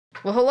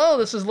Well, hello,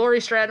 this is Lori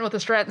Stratton with the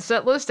Stratton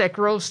Setlist at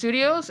Grove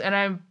Studios, and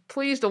I'm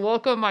pleased to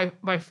welcome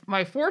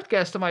my fourth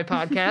guest of my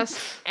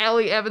podcast,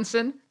 Ally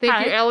Evenson.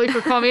 Thank you, Ally,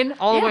 for coming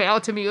all the way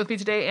out to meet with me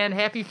today, and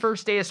happy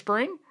first day of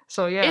spring.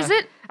 So, yeah. Is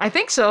it? I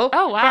think so.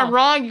 Oh, wow. If I'm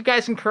wrong, you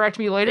guys can correct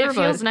me later. It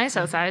feels nice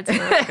outside, so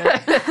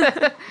that's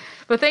good.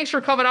 But thanks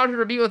for coming out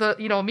here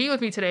to meet with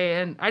me today.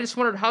 And I just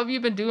wondered, how have you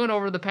been doing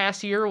over the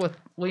past year with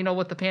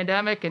the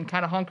pandemic and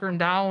kind of hunkering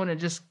down and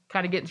just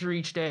kind of getting through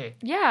each day?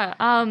 Yeah.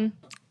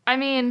 I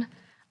mean,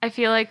 I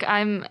feel like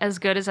I'm as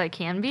good as I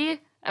can be.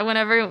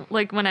 Whenever,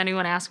 when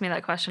anyone asks me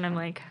that question, I'm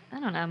like, I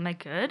don't know, am I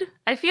good?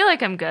 I feel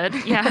like I'm good,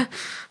 yeah.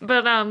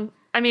 But,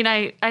 I mean,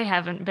 I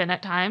haven't been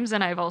at times,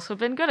 and I've also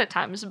been good at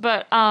times.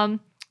 But, no,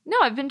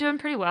 I've been doing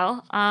pretty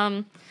well.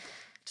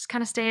 Just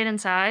kind of staying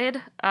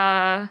inside.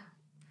 Yeah,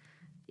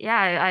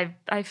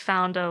 I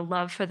found a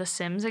love for The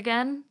Sims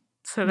again.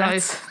 So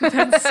that's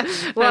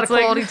a lot of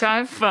quality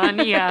time.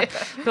 Fun, yeah.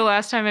 The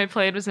last time I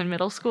played was in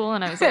middle school,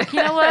 and I was like,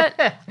 you know what?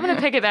 I'm gonna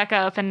pick it back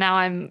up, and now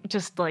I'm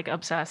just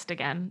obsessed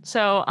again.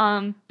 So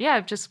yeah,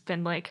 I've just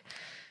been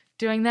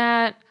doing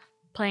that,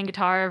 playing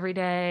guitar every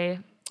day,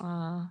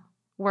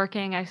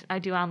 working. I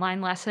do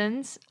online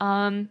lessons.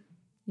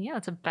 Yeah,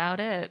 that's about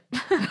it.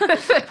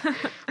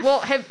 Well,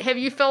 have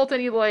you felt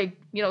any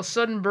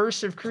sudden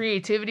bursts of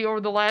creativity over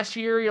the last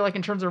year?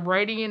 In terms of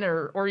writing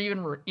or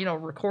even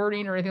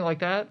recording or anything like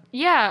that?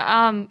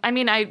 Yeah. I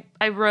mean,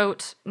 I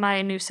wrote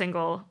my new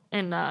single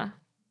in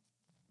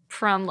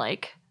from I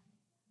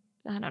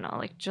don't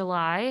know,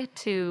 July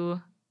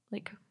to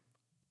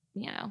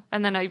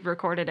and then I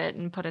recorded it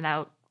and put it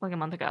out a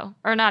month ago,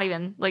 or not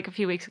even a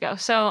few weeks ago.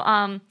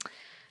 So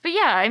but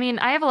yeah, I mean,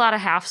 I have a lot of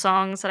half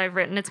songs that I've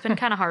written. It's been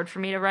kind of hard for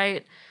me to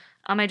write.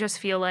 I just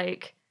feel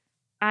like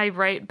I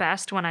write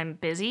best when I'm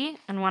busy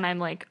and when I'm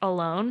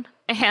alone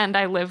and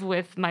I live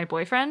with my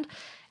boyfriend.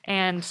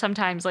 And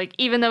sometimes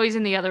even though he's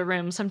in the other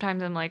room,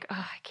 sometimes I'm like, oh,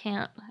 I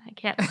can't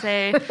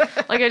say,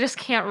 I just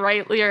can't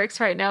write lyrics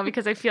right now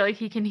because I feel like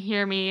he can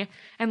hear me.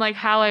 And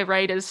how I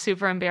write is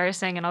super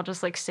embarrassing. And I'll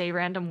just say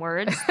random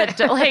words that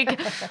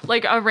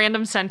a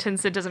random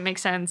sentence that doesn't make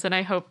sense. And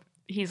I hope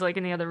he's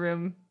in the other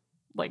room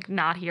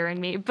not hearing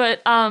me.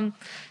 But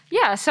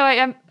yeah, so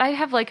I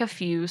have a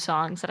few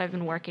songs that I've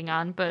been working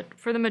on, but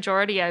for the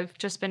majority I've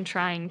just been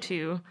trying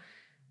to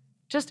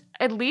just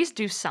at least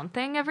do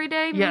something every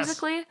day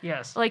musically.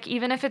 Yes.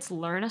 Even if it's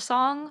learn a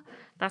song,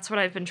 that's what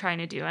I've been trying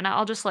to do. And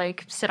I'll just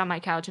sit on my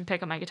couch and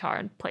pick up my guitar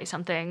and play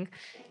something,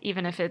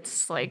 even if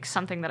it's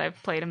something that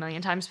I've played a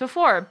million times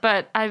before.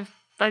 But I've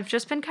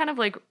just been kind of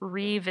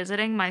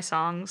revisiting my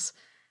songs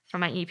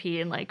from my EP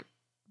and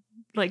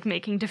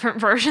making different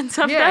versions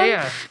of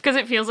them because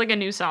it feels like a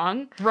new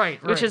song,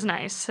 right, which is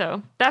nice.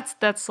 So that's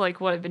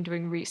what I've been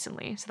doing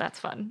recently, so that's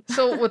fun.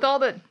 So with all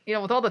that,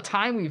 with all the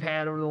time we've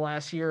had over the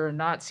last year and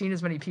not seeing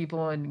as many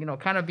people and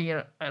kind of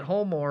being at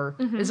home more,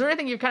 is there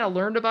anything you've kind of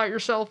learned about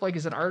yourself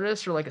as an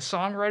artist or a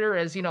songwriter,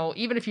 as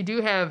even if you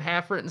do have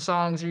half-written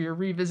songs or you're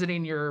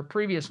revisiting your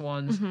previous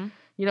ones,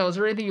 is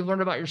there anything you've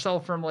learned about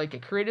yourself from a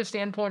creative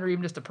standpoint or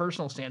even just a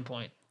personal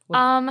standpoint?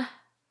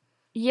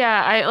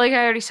 Yeah, I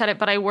already said it,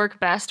 but I work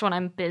best when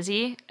I'm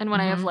busy and when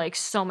I have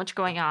so much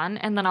going on,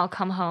 and then I'll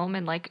come home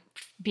and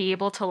be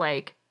able to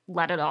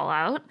let it all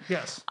out.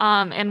 Yes.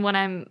 And when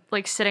I'm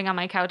sitting on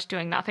my couch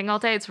doing nothing all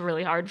day, it's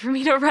really hard for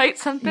me to write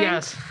something.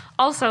 Yes.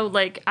 Also,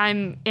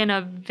 I'm in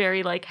a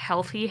very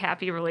healthy,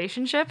 happy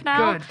relationship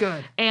now.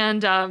 Good.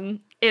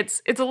 And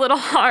it's a little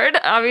hard,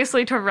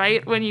 obviously, to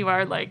write when you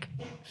are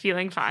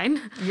feeling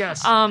fine.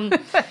 Yes.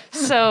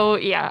 So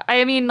yeah,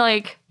 I mean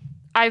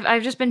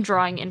I've just been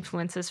drawing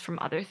influences from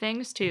other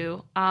things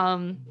too.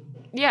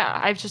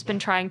 Yeah, I've just been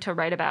trying to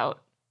write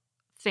about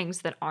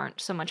things that aren't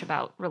so much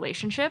about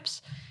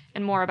relationships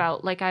and more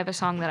about I have a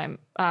song that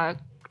I'm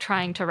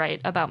trying to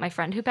write about my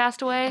friend who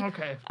passed away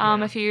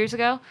a few years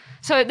ago.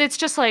 So it's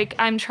just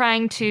I'm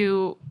trying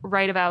to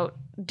write about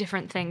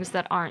different things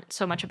that aren't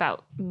so much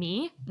about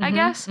me, I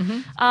guess.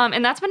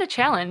 And that's been a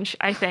challenge,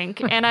 I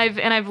think. and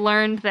I've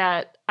learned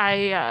that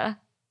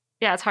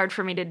yeah, it's hard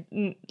for me to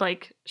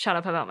shut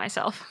up about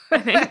myself, I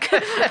think.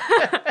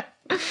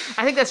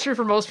 I think that's true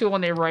for most people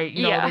when they write.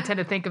 They tend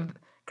to think of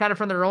kind of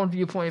from their own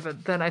viewpoint,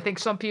 but then I think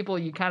some people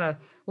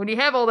when you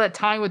have all that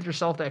time with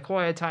yourself, that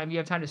quiet time, you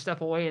have time to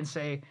step away and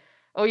say,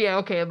 oh yeah,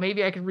 okay,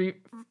 maybe I could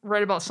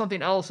write about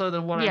something else other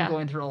than what I'm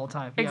going through all the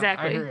time.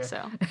 Exactly. Yeah, I hear you.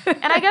 So,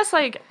 and I guess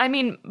I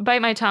mean,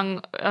 Bite My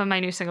Tongue, my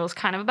new single is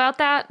kind of about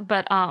that,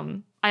 but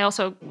I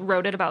also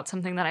wrote it about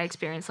something that I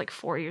experienced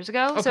 4 years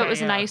ago. So it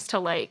was nice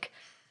to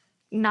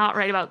not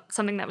write about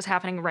something that was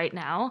happening right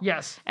now.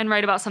 Yes. And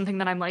write about something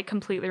that I'm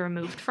completely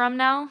removed from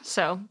now.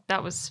 So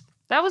that was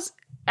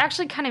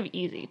actually kind of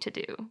easy to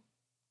do.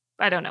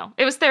 I don't know.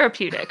 It was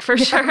therapeutic for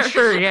sure.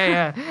 Sure.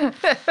 Yeah.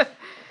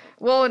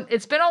 Well,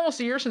 it's been almost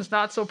a year since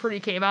Not So Pretty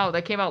came out.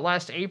 That came out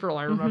last April,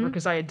 I remember,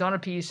 because I had done a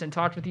piece and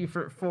talked with you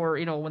for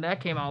when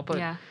that came out. But,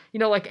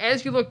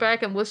 as you look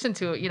back and listen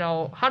to it,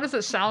 how does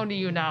it sound to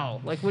you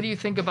now? What do you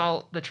think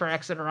about the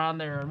tracks that are on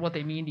there and what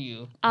they mean to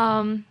you?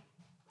 I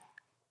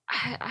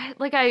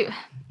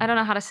don't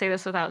know how to say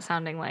this without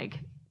sounding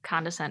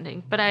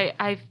condescending, but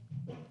I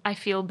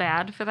feel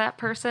bad for that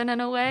person in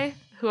a way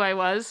who I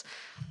was.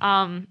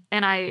 And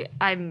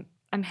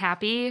I'm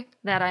happy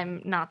that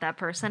I'm not that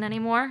person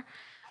anymore.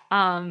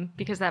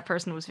 Because that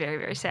person was very,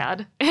 very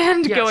sad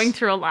and going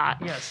through a lot.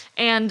 Yes.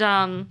 And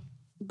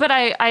but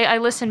I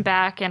listen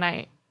back and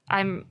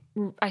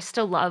I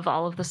still love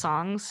all of the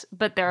songs,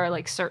 but there are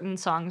like certain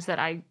songs that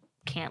I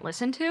can't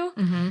listen to.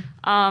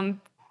 Mm-hmm.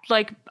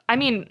 Like, I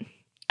mean,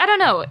 I don't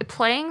know.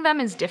 Playing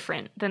them is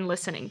different than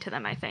listening to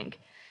them, I think.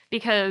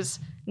 Because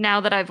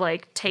now that I've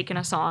like taken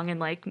a song and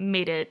like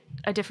made it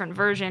a different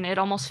version, it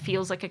almost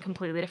feels like a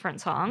completely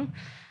different song.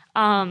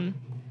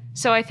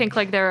 So I think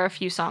like there are a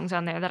few songs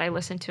on there that I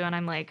listen to and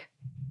I'm like,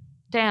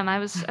 damn, I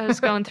was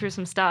going through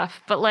some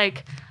stuff. But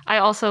like I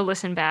also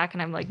listen back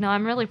and I'm like, no,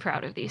 I'm really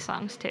proud of these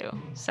songs too.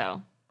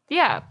 So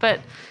yeah,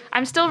 but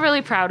I'm still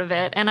really proud of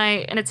it. And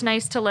it's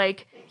nice to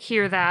like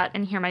hear that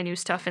and hear my new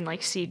stuff and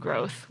like see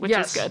growth, which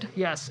is good.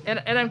 Yes. And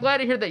I'm glad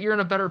to hear that you're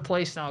in a better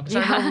place now. Because I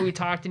remember when we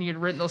talked and you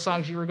had written those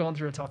songs, you were going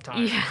through a tough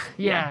time.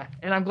 Yeah.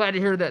 And I'm glad to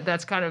hear that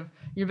that's kind of,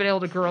 you've been able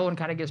to grow and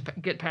kind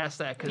of get past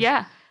that. Cause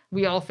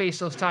we all face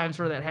those times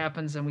where that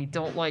happens and we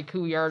don't like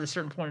who we are at a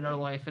certain point in our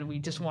life and we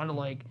just want to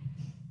like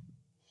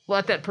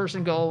let that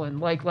person go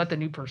and like let the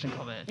new person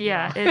come in.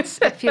 Yeah, it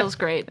feels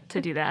great to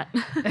do that.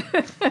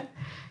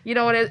 You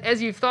know, and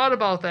as you've thought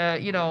about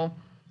that, you know,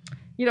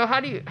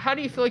 how do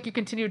you feel like you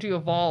continue to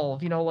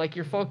evolve? You know, like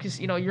your focus,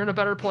 you know, you're in a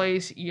better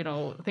place, you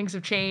know, things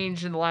have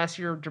changed in the last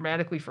year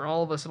dramatically for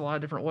all of us in a lot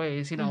of different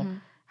ways, you know. Mm-hmm.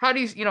 How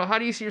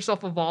do you see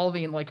yourself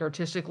evolving like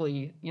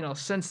artistically, you know,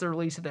 since the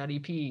release of that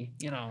EP, you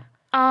know?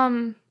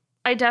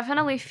 I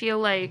definitely feel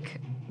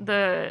like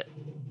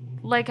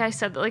like I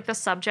said, like the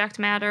subject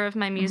matter of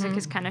my music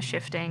is kind of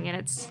shifting and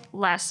it's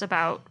less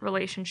about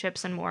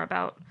relationships and more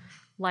about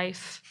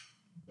life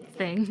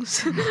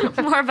things,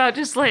 more about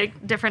just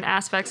like different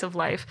aspects of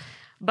life.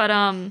 But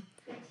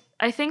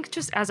I think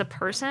just as a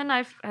person,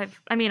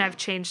 I've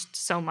changed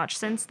so much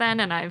since then,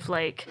 and I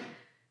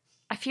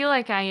feel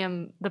like I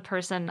am the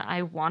person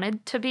I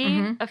wanted to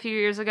be a few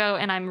years ago,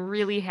 and I'm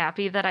really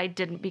happy that I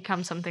didn't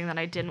become something that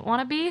I didn't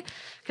want to be,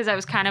 because I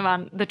was kind of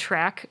on the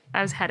track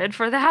I was headed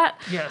for that.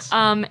 Yes.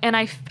 And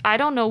I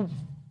don't know,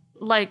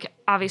 like,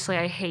 obviously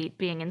I hate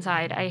being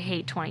inside. I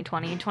hate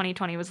 2020.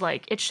 2020 was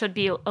like, it should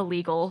be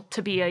illegal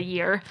to be a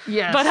year.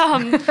 Yes.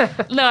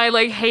 But no, I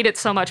like hate it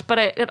so much. But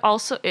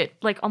it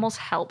like almost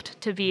helped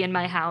to be in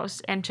my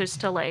house and just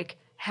to like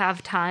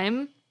have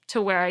time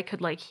to where I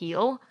could like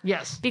heal.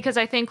 Yes. Because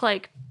I think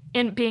like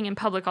being in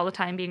public all the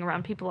time, being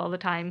around people all the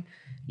time,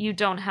 you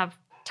don't have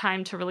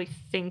time to really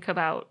think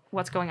about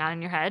what's going on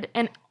in your head.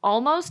 And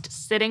almost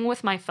sitting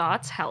with my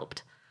thoughts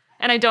helped.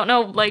 And I don't know,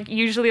 like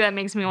usually that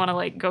makes me want to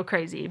like go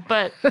crazy,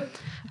 but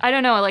I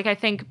don't know, like I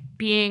think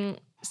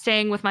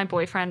staying with my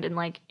boyfriend and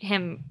like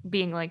him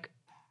being like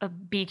a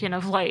beacon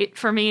of light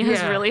for me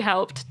has really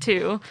helped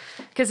too.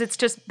 Because it's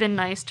just been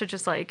nice to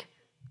just like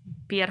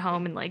be at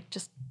home and like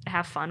just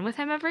have fun with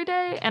him every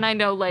day. And I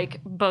know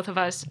like both of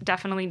us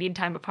definitely need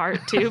time apart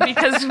too,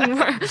 because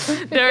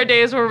there are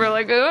days where we're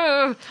like,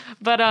 oh,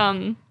 but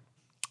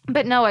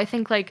no, I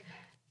think like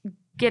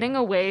getting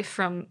away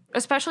from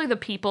especially the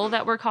people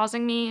that were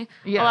causing me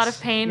a lot of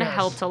pain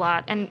helped a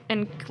lot,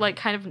 and like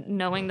kind of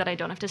knowing that I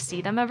don't have to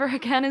see them ever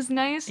again is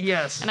nice.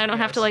 Yes. And I don't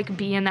have to like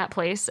be in that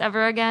place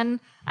ever again.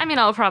 I mean,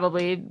 I'll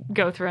probably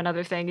go through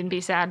another thing and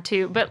be sad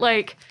too, but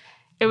like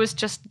it was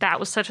just, that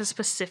was such a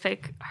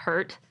specific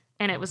hurt.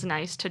 And it was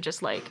nice to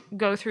just like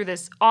go through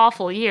this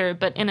awful year,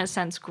 but in a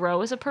sense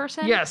grow as a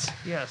person. Yes.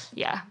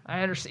 Yeah.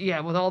 I understand. Yeah,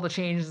 with all the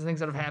changes and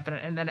things that have happened,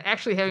 and then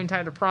actually having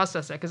time to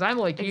process that, because I'm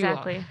like you.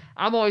 Exactly.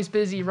 I'm always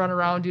busy, running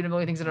around doing a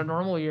million things in a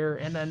normal year,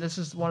 and then this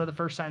is one of the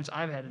first times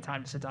I've had the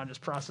time to sit down and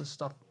just process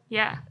stuff.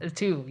 Yeah.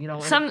 Too, you know.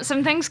 Some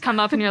things come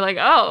up and you're like,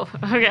 oh,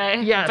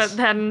 okay. Yes. But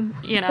then,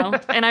 you know,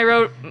 and I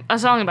wrote a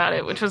song about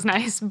it, which was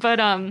nice. But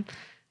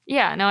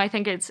yeah, no, I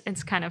think it's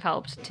kind of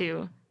helped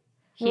to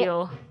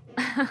heal. Well,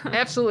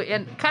 absolutely.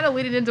 And kind of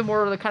leading into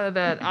more of the kind of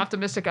that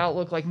optimistic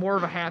outlook, like more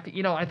of a happy,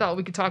 you know, I thought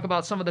we could talk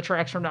about some of the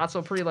tracks from Not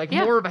So Pretty, like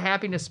more of a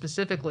happiness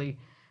specifically.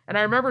 And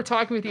I remember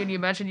talking with you and you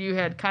mentioned you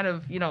had kind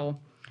of, you know,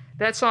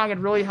 that song had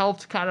really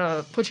helped kind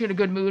of put you in a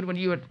good mood when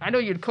you had, I know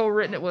you had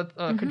co-written it with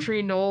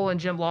Katrine Knoll and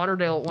Jim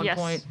Lauderdale at one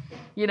point.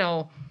 You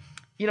know,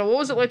 what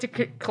was it like to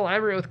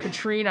collaborate with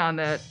Katrine on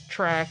that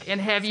track? And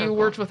have you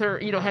worked with her,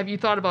 you know, have you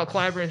thought about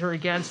collaborating with her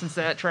again since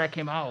that track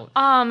came out?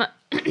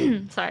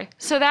 Sorry.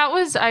 So that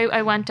was,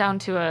 I went down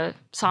to a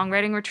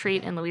songwriting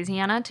retreat in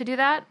Louisiana to do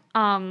that.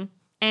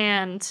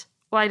 And,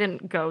 well, I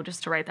didn't go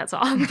just to write that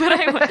song, but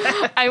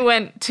I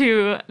went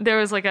to, there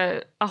was like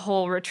a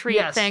whole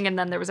retreat thing, and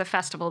then there was a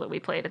festival that we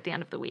played at the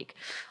end of the week.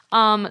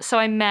 So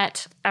I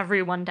met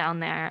everyone down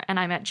there, and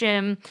I met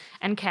Jim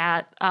and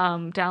Kat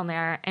down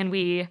there, and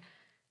we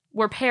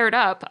were paired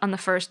up on the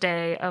first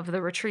day of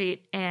the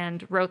retreat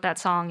and wrote that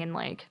song in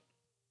like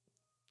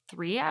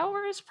 3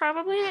 hours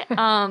probably,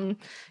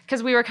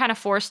 because we were kind of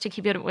forced to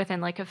keep it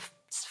within like a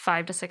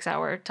 5 to 6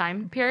 hour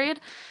time period,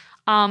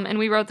 and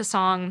we wrote the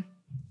song,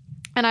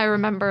 and I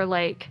remember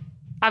like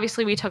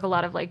obviously we took a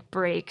lot of like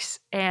breaks,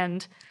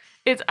 and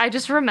I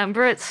just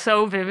remember it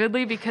so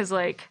vividly because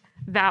like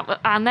that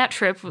on that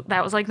trip,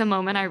 that was like the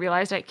moment I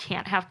realized I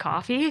can't have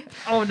coffee.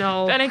 Oh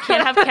no. And I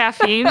can't have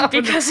caffeine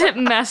because it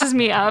messes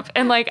me up.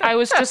 And like I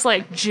was just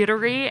like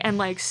jittery and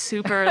like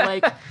super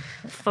like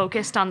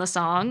focused on the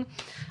song.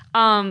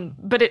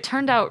 But it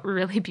turned out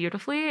really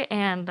beautifully,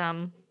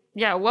 and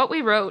yeah, what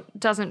we wrote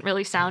doesn't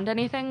really sound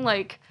anything.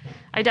 Like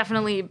I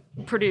definitely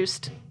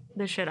produced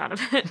the shit out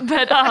of it.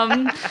 But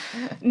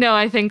no,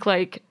 I think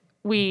like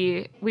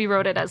we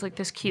wrote it as like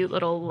this cute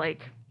little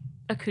like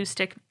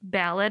acoustic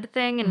ballad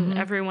thing, and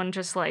everyone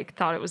just like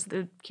thought it was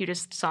the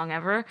cutest song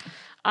ever.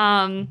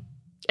 And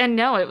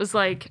no, it was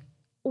like,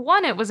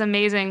 one, it was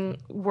amazing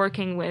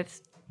working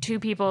with two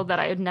people that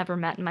I had never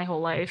met in my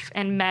whole life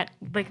and met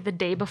like the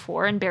day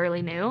before and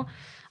barely knew,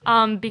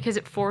 because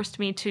it forced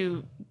me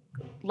to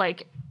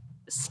like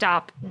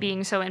stop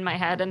being so in my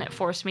head, and it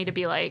forced me to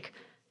be like,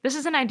 this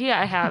is an idea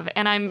I have,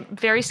 and I'm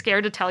very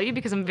scared to tell you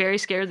because I'm very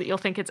scared that you'll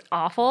think it's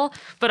awful,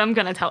 but I'm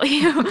gonna tell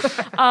you.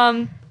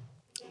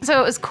 So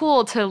it was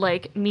cool to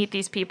like meet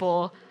these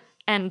people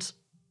and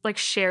like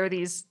share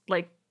these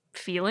like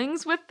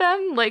feelings with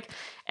them, like,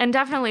 and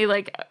definitely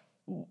like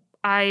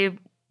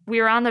we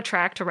were on the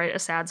track to write a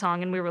sad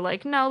song, and we were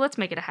like, no, let's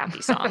make it a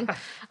happy song,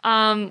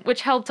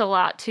 which helped a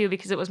lot too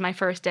because it was my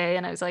first day,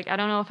 and I was like, I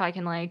don't know if I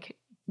can like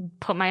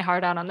put my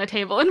heart out on the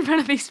table in front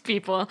of these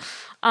people.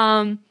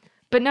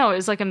 But no, it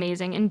was like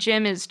amazing, and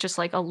Jim is just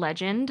like a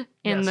legend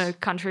in the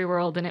country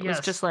world, and it was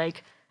just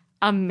like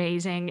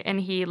amazing, and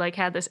he like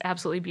had this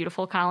absolutely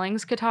beautiful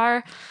Collings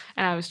guitar,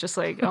 and I was just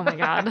like, oh my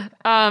god.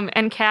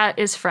 And Kat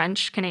is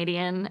French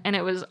Canadian, and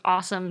it was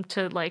awesome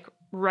to like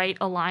write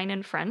a line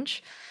in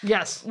French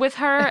with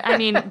her. I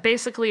mean,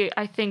 basically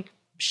I think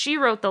she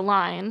wrote the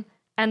line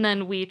and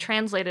then we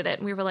translated it,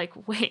 and we were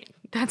like, wait,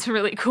 that's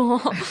really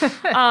cool.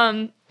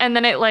 And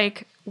then it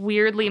like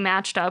weirdly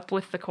matched up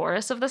with the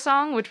chorus of the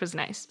song, which was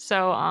nice.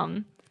 So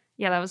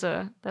yeah, that was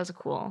a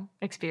cool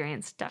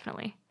experience,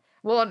 definitely.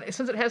 Well, and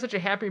since it has such a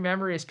happy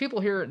memory, as people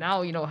hear it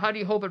now, you know, how do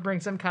you hope it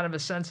brings them kind of a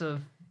sense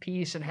of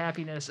peace and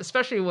happiness,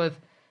 especially with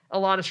a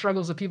lot of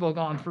struggles that people have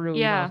gone through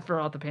you know,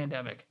 throughout the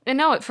pandemic? And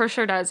no, it for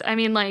sure does. I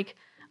mean, like,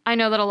 I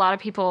know that a lot of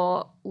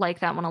people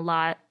like that one a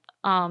lot.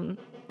 A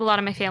lot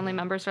of my family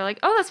members are like,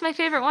 oh, that's my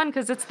favorite one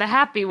because it's the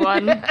happy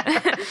one.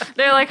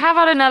 They're like, how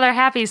about another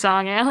happy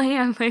song, Allie?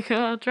 I'm like,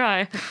 oh, I'll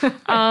try.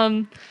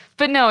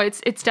 But no,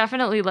 it's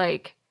definitely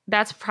like,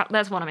 that's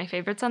one of my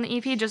favorites on the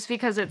EP just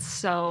because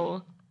it's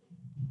just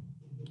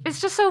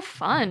so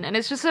fun, and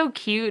it's just so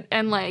cute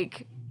and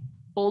like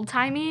old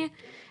timey,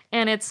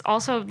 and it's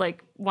also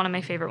like one of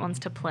my favorite ones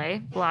to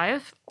play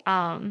live.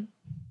 I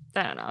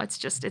don't know,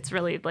 it's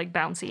really like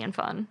bouncy and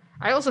fun.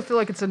 I also feel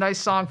like it's a nice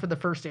song for the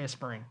first day of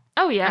spring.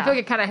 Oh yeah, I feel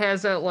like it kind of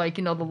has that, like,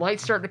 you know, the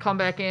lights starting to come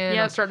back in.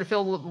 I'm starting to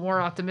feel a little more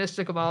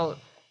optimistic about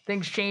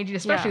things changing,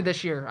 especially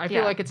this year. I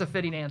feel like it's a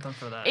fitting anthem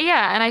for that.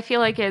 Yeah, and I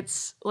feel like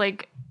it's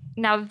like,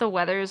 now that the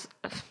weather's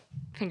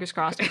fingers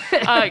crossed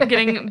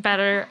getting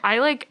better, I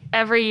like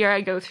every year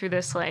I go through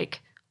this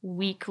like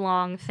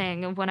week-long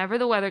thing of whenever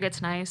the weather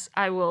gets nice,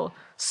 I will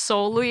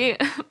solely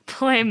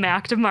play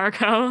Mac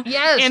DeMarco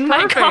in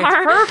my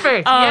car.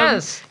 Perfect.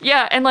 Yes.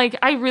 Yeah, and like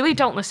I really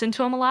don't listen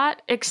to him a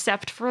lot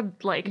except for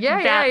like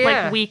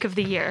like week of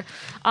the year.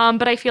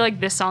 But I feel like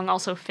this song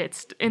also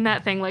fits in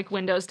that thing, like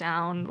windows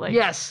down, like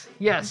yes,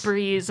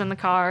 breeze in the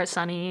car,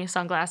 sunny,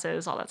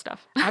 sunglasses, all that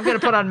stuff. I'm gonna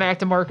put on Mac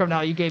DeMarco now.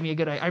 You gave me a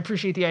good idea. I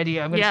appreciate the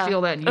idea. I'm gonna steal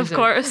that and use it. Of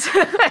course.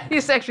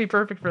 He's actually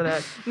perfect for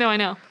that. No, I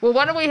know. Well,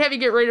 why don't we have you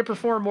get ready to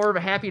perform more of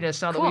a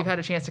happiness now that we've had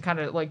a chance to kind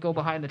of like go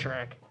behind the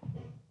track.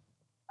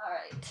 All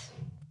right.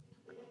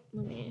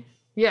 Let me...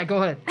 Yeah,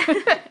 go ahead.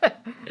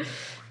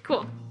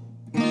 Cool.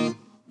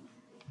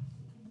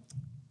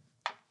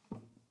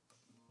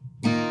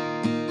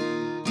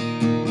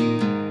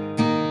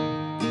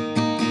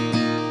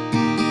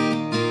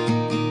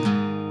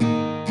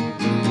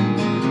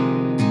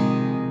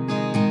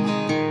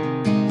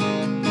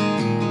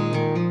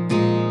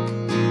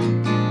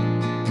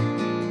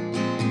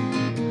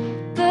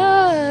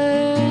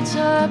 Birds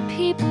are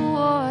people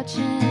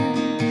watching.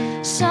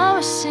 Some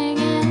are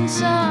singing,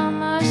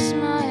 some are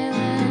smiling.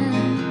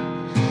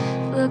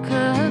 Look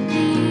up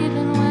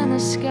even when the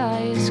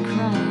sky is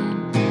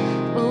crying.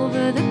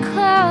 Over the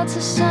clouds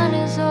the sun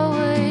is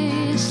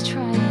always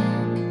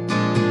trying.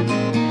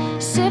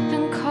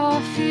 Sipping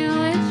coffee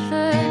with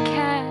the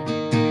cat.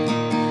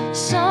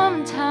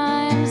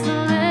 Sometimes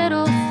the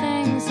little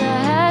things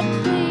that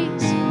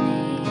please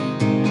me.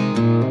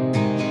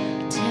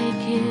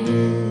 Take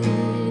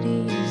it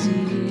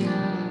easy,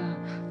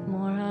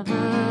 more of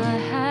a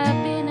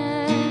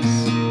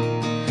happiness,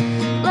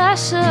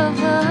 less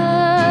of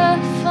a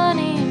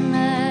funny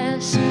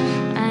mess.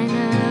 I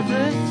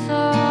never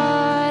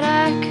thought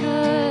I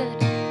could,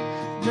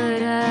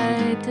 but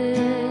I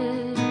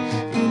did,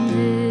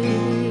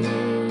 and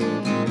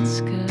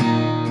it's good.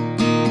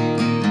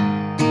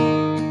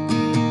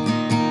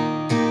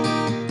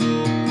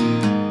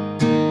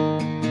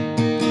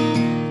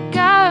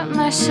 Got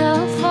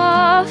myself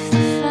off the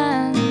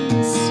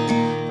fence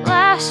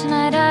last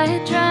night.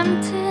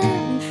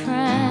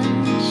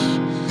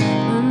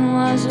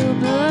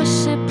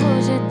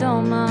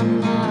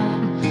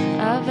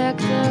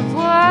 aspect of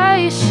why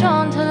you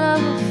shone to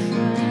love a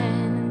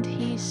friend. And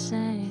he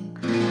sang,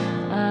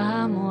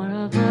 more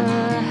of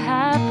a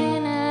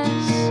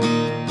happiness,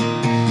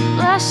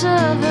 less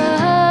of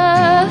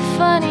a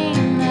funny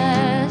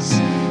mess.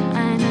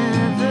 I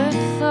never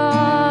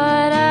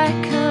thought I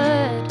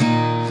could,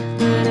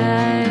 but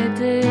I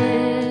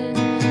did,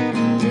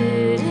 and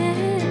it's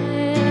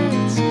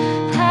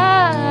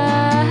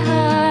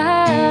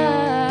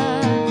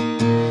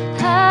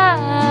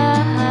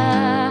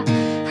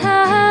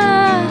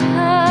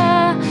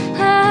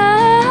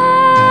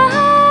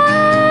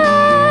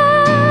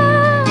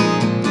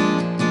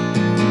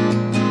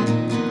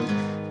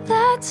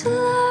that's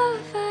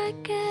love, I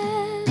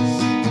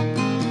guess.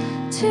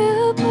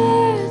 Two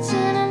birds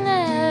in a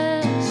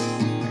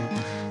nest.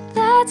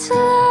 That's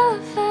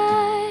love,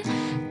 I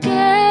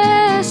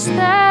guess.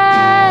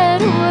 That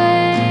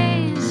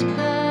way's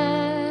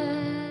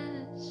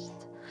best.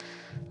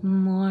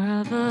 More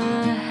of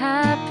a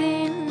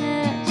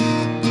happiness,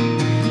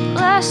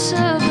 less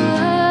of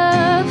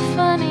a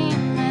funny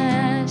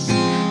mess.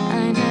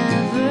 I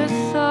never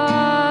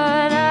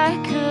thought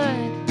I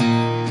could,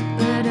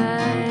 but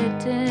I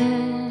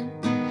did,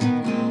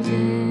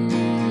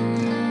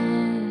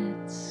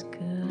 and it's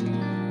good.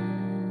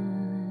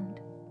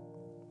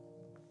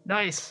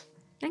 Nice.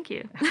 Thank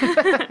you.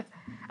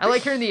 I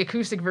like hearing the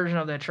acoustic version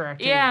of that track,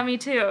 too. Yeah, me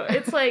too.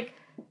 It's like,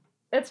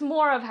 it's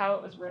more of how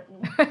it was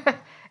written.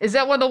 Is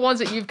that one of the ones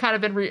that you've kind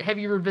of been, have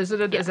you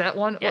revisited? Yeah. Is that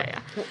one? Yeah.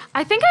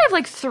 I think I have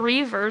like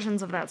 3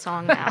 versions of that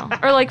song now.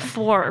 Or like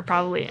 4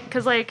 probably.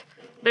 Because like,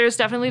 there's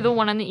definitely the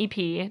one on the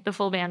EP, the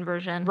full band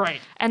version.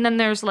 Right. And then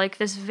there's like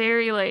this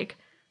very like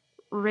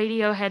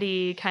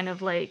Radioheady kind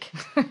of like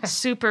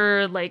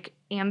super like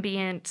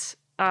ambient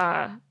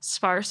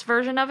sparse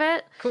version of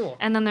it. Cool.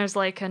 And then there's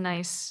like a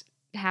nice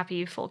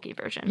happy folky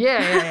version.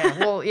 Yeah.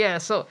 Well, yeah,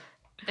 so,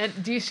 and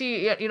do you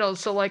see,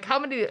 so like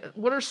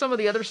what are some of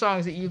the other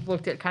songs that you've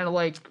looked at kind of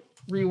like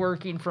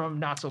reworking from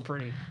Not So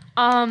Pretty?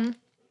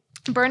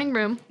 Burning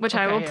Room, which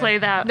I Okay, will yeah. play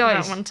that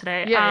one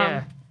today.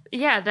 Yeah.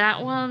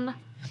 That one.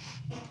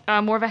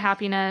 More of a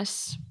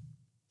happiness.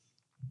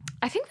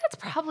 I think that's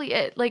probably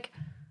it. Like,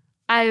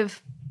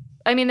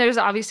 there's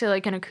obviously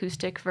like an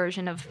acoustic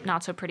version of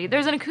Not So Pretty.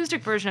 There's an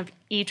acoustic version of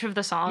each of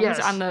the songs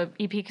on the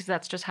EP because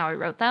that's just how I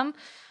wrote them.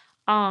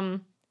 Why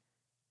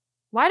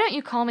Don't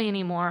You Call Me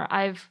Anymore?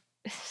 I've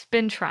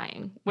been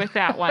trying with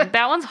that one.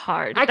 That one's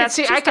hard. A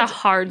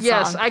hard song.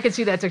 Yes, I could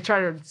see that to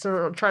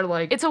try to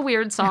like. It's a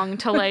weird song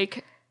to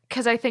like,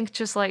 because I think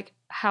just like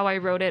how I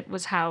wrote it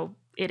was how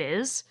it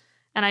is,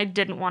 and I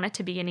didn't want it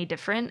to be any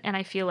different. And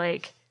I feel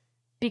like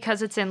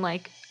because it's in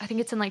like, I think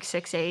it's in like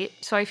 6/8,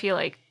 so I feel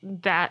like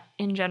that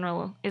in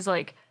general is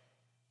like,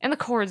 and the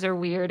chords are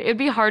weird. It'd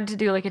be hard to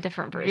do like a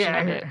different version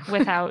of it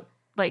without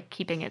like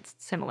keeping it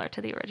similar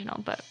to the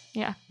original, but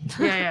yeah.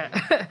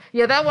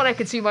 Yeah, that one I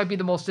could see might be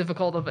the most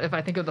difficult if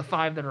I think of the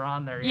 5 that are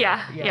on there.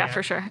 Yeah,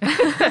 for sure.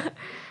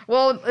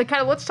 Well,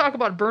 kind of let's talk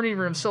about Burning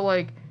Room. So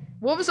like,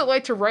 what was it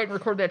like to write and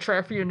record that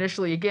track for you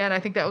initially? Again, I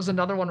think that was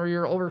another one where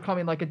you're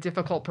overcoming like a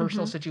difficult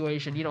personal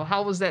situation.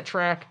 How was that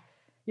track?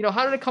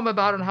 How did it come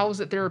about, and how was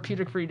it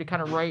therapeutic for you to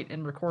kind of write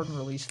and record and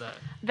release that?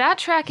 That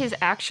track is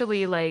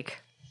actually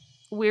like,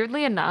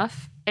 weirdly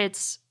enough,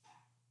 it's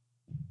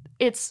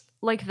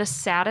like the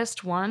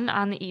saddest one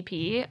on the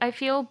EP, I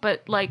feel,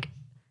 but like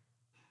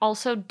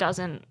also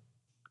doesn't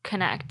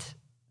connect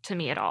to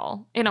me at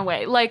all in a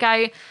way. Like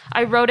I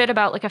wrote it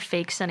about like a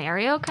fake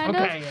scenario kind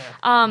of.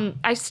 Yeah.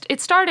 It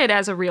started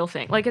as a real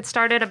thing. Like it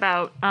started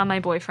about my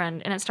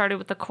boyfriend, and it started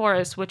with the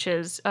chorus, which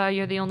is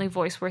you're the only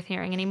voice worth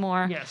hearing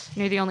anymore. Yes.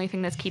 You're the only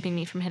thing that's keeping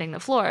me from hitting the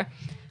floor,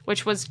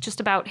 which was just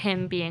about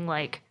him being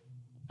like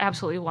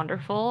absolutely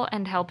wonderful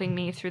and helping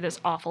me through this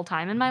awful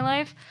time in my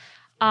life.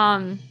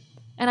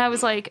 And I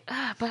was like,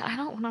 but I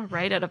don't want to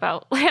write it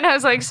about, and I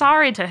was like,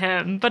 sorry to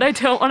him, but I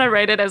don't want to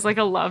write it as like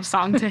a love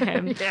song to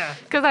him. Yeah.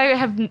 Because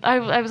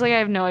I was like, I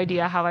have no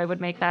idea how I would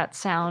make that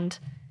sound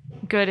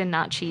good and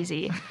not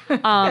cheesy.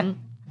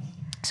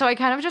 So I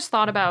kind of just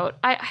thought about,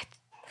 I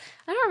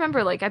don't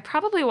remember, like I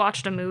probably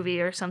watched a movie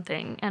or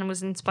something and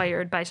was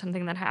inspired by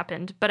something that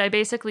happened, but I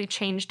basically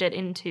changed it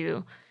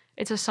into,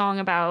 it's a song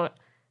about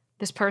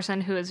this person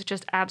who is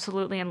just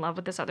absolutely in love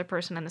with this other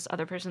person, and this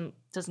other person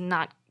does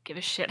not give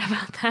a shit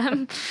about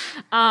them.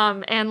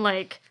 And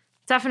like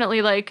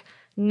definitely like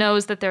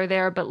knows that they're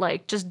there, but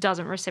like just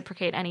doesn't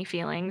reciprocate any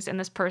feelings. And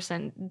this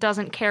person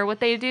doesn't care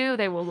what they do.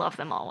 They will love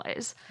them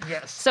always.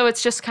 Yes. So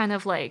it's just kind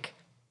of like,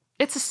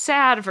 it's a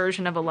sad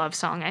version of a love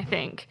song, I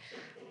think.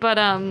 But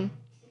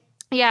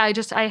yeah,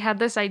 I had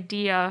this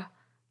idea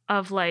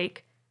of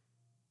like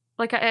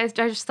I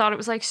just thought it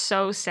was like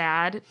so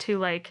sad to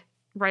like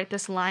write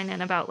this line in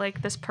about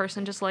like this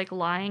person just like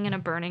lying in a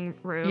burning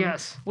room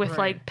with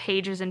like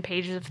pages and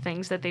pages of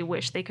things that they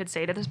wish they could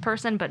say to this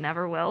person but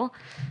never will,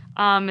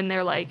 and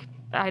they're like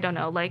I don't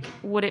know, like,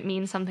 would it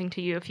mean something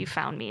to you if you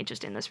found me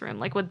just in this room?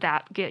 Like, would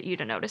that get you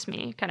to notice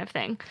me, kind of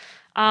thing?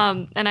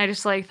 And I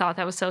just like thought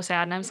that was so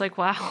sad, and I was like,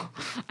 wow,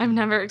 I've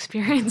never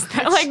experienced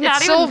that. Like, not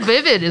it's even so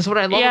vivid is what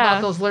I love Yeah.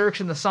 about those lyrics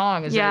in the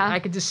song, is Yeah. that I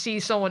could just see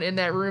someone in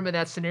that room in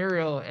that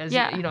scenario as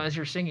Yeah. you know, as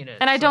you're singing it.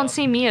 and I don't So-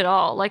 see me at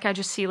all. Like, I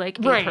just see like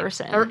a right.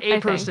 person. Or I a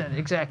think. person,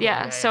 exactly.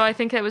 Yeah, so I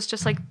think it was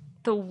just like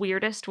the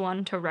weirdest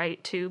one to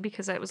write too,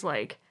 because I was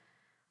like,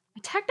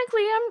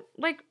 technically I'm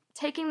like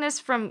taking this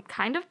from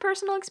kind of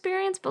personal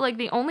experience, but like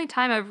the only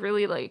time I've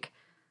really like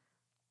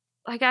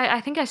I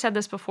think I said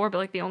this before, but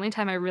like the only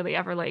time I really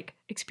ever like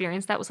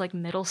experienced that was like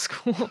middle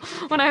school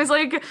when I was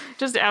like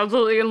just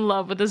absolutely in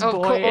love with this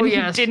boy and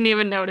yes. he didn't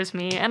even notice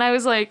me. And I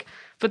was like,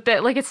 but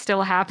that like it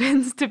still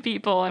happens to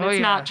people, and Oh, it's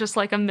yeah. not just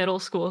like a middle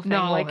school thing.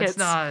 No, like it's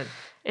not.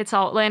 It's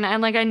all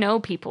and like I know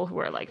people who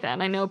are like that,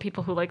 and I know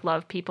people who like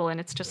love people, and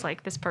it's just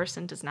like this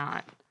person does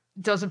not.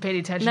 Doesn't pay any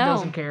attention, No.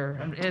 doesn't care.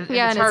 And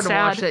Yeah, it's and hard it's to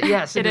watch sad. that.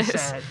 Yes, It is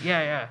is. sad.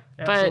 Yeah,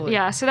 But absolutely.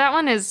 yeah, so that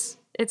one is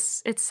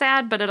it's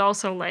sad, but it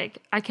also like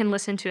I can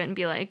listen to it and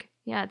be like,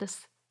 yeah,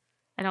 this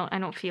I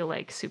don't feel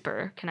like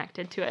super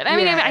connected to it. I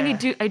mean,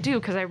 I do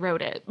because I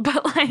wrote it,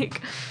 but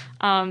like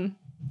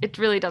it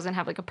really doesn't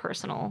have like a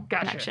personal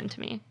Gotcha. connection to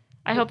me.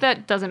 I hope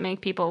that doesn't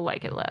make people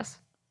like it less.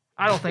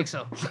 I don't think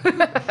so.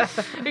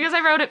 Because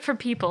I wrote it for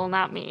people,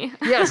 not me.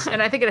 Yes,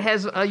 and I think it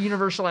has a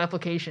universal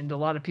application. A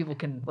lot of people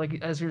can,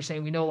 like as you were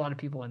saying, we know a lot of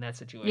people in that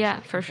situation.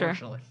 Yeah, for sure.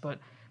 Unfortunately. But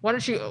why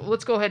don't you,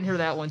 let's go ahead and hear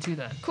that one too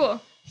then. Cool.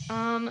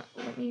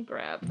 Let me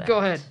grab that. Go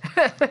ahead.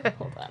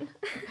 Hold on.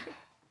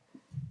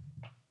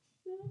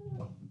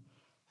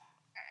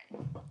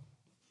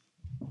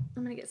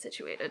 I'm gonna get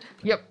situated.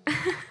 Yep.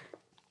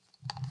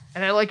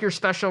 And I like your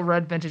special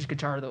red vintage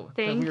guitar that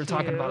Thank we were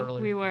talking about you.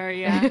 earlier. We were,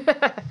 yeah.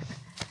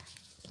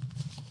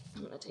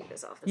 I'm gonna take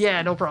this off.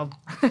 Yeah, no problem.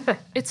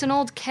 It's an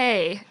old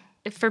K,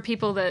 if for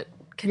people that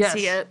can Yes.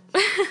 see it.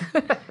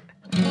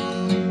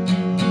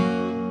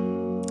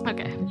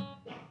 Okay.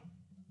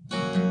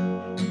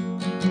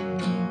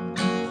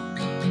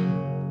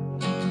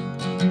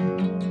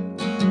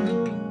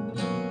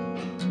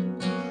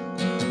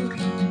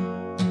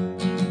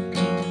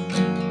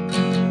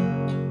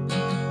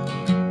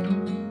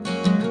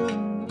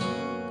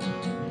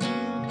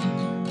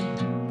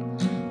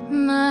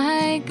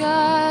 My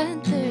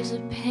God, there's a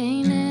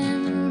pain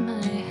in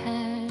my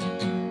head,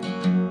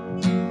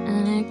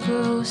 and it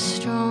grows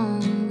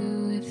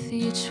stronger with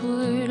each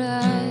word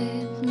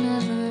I've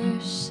never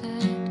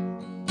said.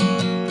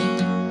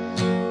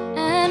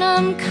 And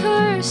I'm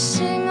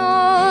cursing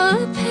all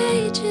the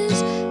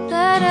pages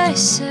that I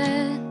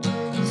set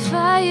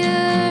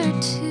fire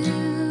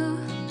to.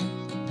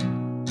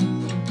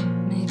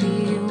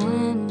 Maybe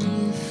when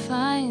you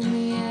find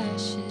the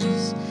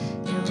ashes,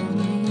 it will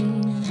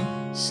mean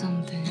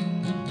something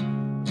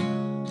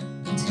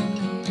to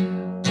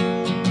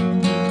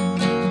you.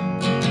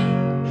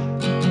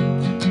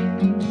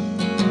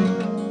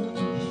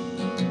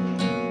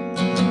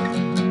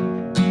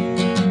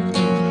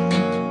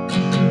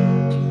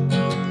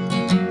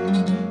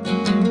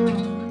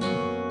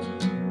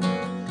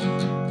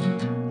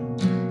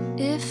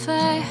 If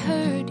I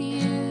hurt you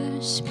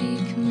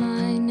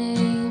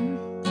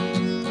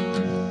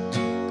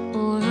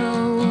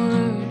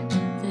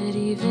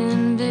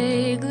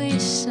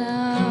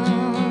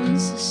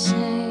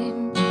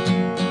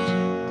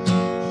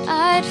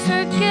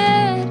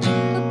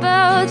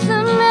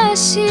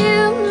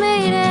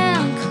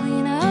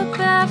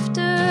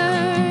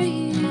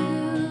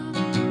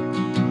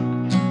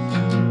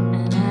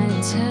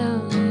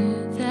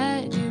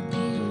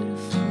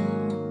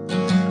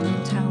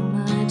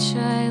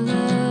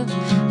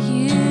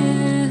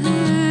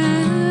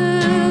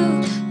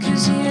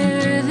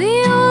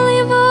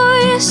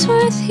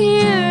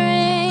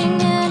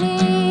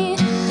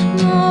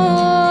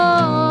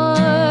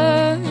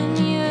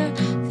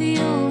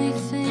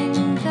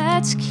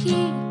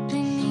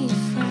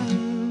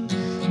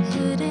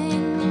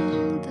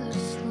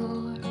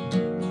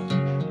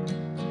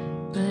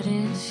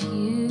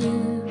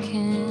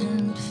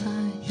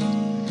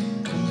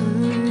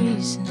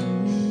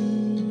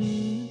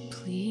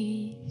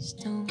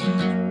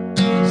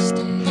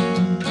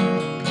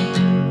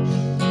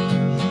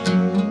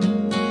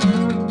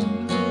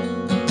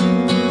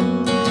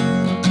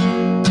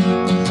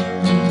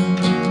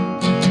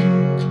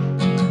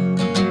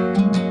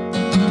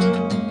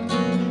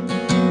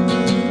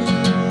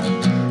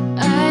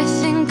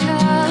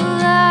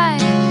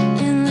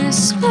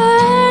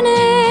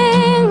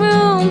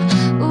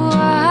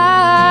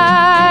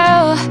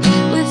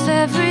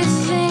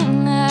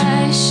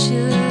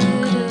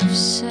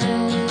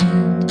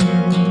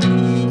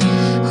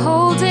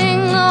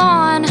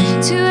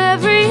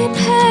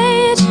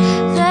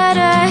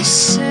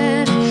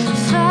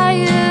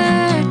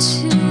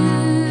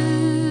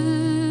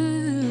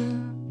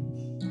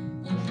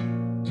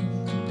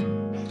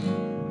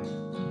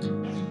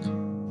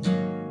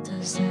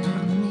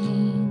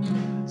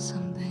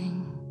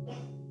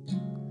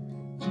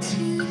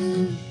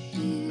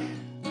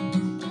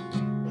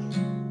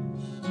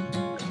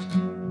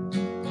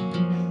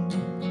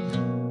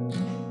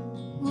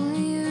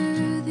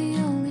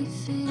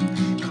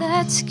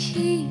What's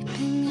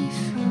keeping me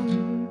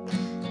from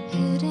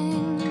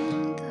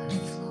hitting the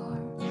floor?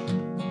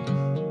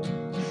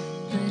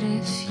 But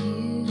if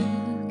you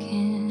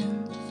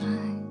can't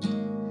find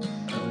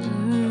a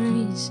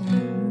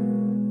reason,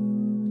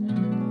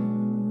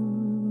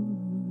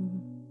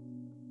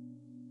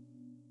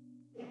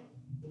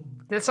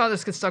 That song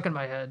just gets stuck in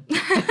my head.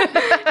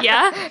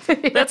 Yeah,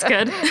 that's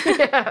good.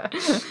 Yeah.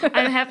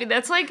 I'm happy.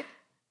 That's like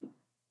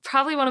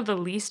probably one of the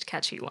least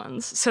catchy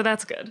ones, so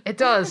that's good. It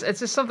does.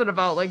 It's just something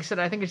about, like I said,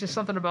 I think it's just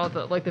something about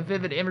the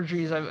vivid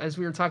imageries, as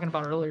we were talking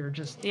about earlier.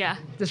 Yeah.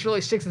 This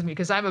really sticks with me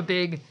because I'm a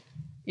big,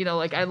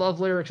 like I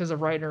love lyrics as a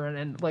writer,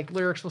 and like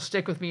lyrics will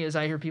stick with me as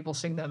I hear people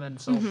sing them, and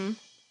so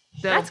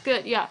That's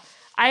good. Yeah,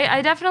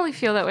 I definitely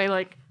feel that way.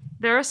 Like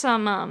there are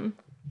some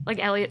like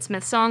Elliott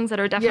Smith songs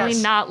that are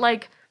definitely not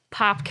like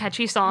pop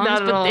catchy songs,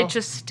 Not at but all. it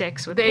just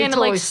sticks with me. And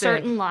totally like stick.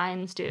 certain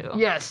lines do.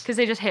 Yes. Because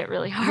they just hit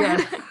really hard.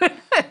 Yeah.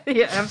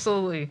 Yeah,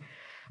 absolutely.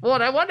 Well,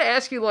 and I wanted to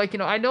ask you, like,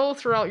 I know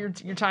throughout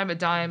your time at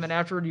Dime and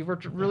afterward, you've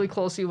worked really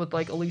closely with,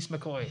 like, Elise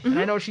McCoy. And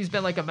I know she's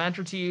been, like, a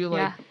mentor to you,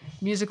 like,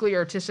 musically,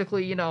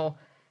 artistically, how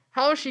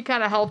has she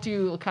kind of helped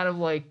you kind of,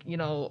 like,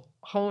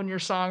 hone your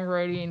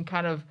songwriting,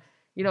 kind of,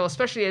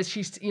 especially as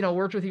she's,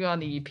 worked with you on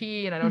the EP,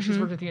 and I know she's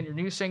worked with you on your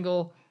new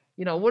single.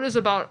 What is it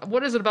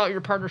about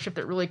your partnership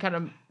that really kind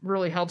of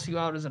really helps you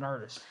out as an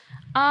artist?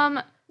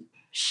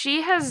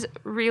 She has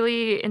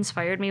really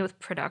inspired me with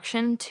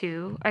production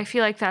too. I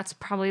feel like that's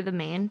probably the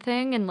main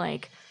thing, and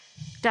like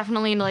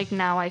definitely like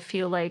now I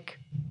feel like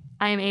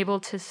I am able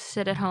to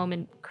sit at home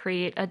and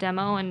create a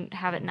demo and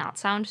have it not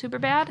sound super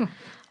bad.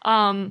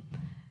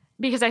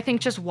 Because I think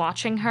just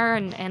watching her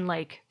and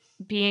like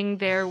being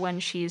there when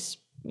she's,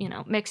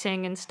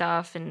 mixing and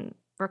stuff and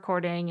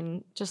recording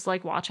and just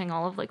like watching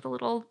all of like the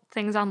little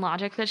things on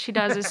Logic that she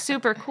does is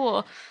super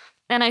cool.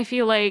 And I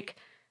feel like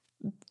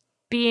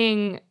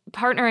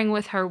partnering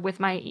with her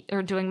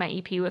doing my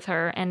EP with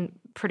her and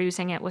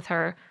producing it with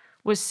her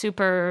was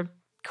super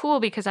cool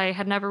because I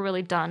had never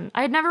really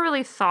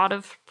thought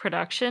of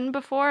production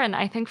before. And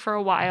I think for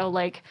a while,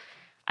 like,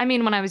 I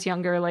mean, when I was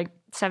younger, like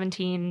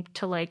 17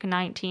 to like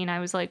 19,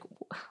 I was like,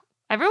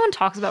 everyone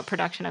talks about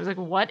production. I was like,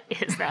 what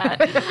is that?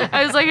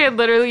 I was like, I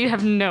literally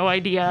have no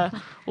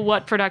idea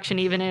what production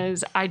even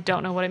is. I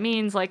don't know what it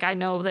means. Like, I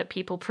know that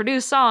people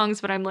produce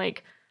songs, but I'm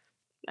like,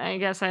 I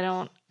guess I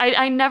don't.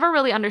 I never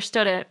really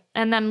understood it.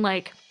 And then,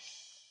 like,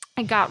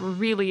 I got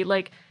really,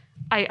 like,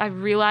 I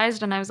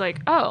realized and I was like,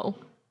 oh,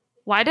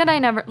 why did I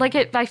never, like,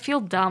 I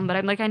feel dumb, but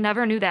I'm like, I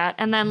never knew that.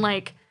 And then,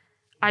 like,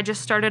 I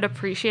just started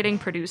appreciating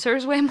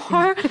producers way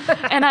more.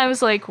 And I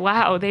was like,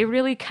 wow, they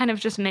really kind of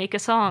just make a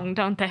song,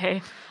 don't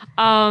they?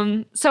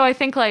 So I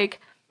think, like,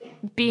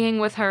 being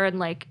with her and,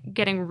 like,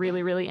 getting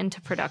really, really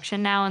into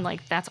production now, and,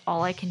 like, that's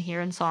all I can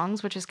hear in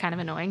songs, which is kind of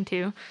annoying,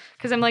 too.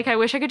 Because I'm like, I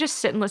wish I could just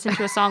sit and listen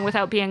to a song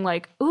without being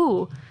like,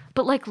 ooh,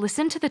 but, like,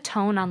 listen to the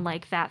tone on,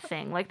 like, that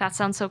thing. Like, that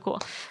sounds so cool.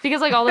 Because,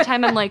 like, all the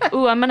time I'm like,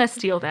 ooh, I'm going to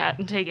steal that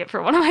and take it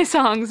for one of my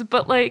songs.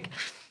 But, like,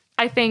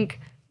 I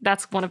think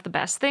that's one of the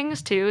best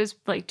things too, is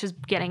like just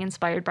getting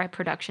inspired by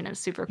production is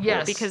super cool.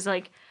 Yes. Because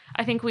like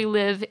I think we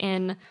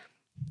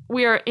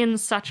are in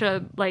such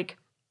a like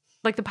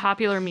the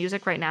popular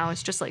music right now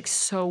is just like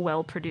so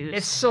well produced.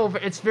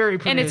 It's very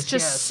produced. And it's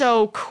just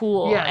so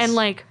cool. Yes. And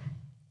like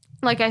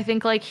I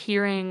think like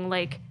hearing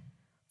like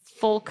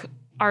folk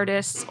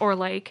artists or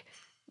like,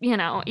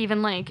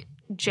 even like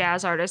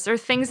jazz artists or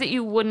things that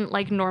you wouldn't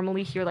like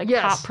normally hear like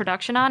pop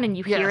production on, and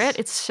you hear it,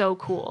 it's so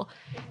cool.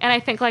 And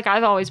I think like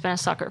I've always been a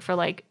sucker for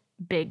like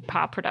big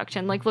pop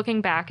production. Like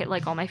looking back at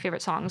like all my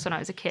favorite songs when I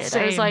was a kid,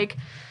 I was like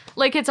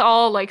it's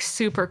all like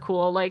super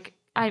cool. Like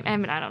I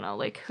mean I don't know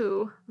like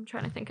who I'm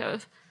trying to think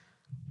of.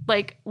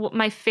 Like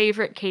my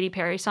favorite Katy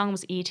Perry song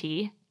was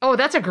E.T. Oh,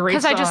 that's a great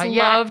song. Because I just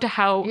loved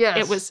how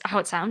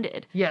it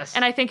sounded. Yes.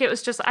 And I think it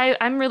was just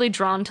I'm really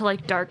drawn to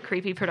like dark,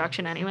 creepy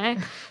production anyway.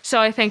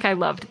 So I think I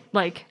loved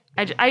like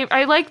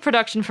I liked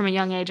production from a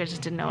young age. I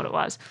just didn't know what it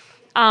was.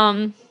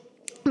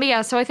 But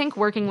yeah, so I think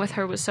working with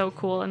her was so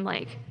cool, and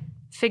like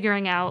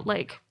figuring out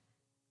like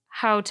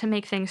how to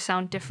make things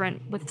sound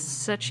different with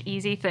such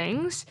easy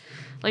things.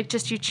 Like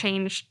just you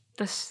change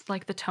this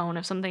like the tone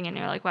of something and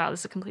you're like, wow, this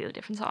is a completely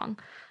different song.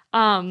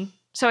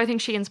 So I think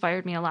she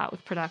inspired me a lot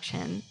with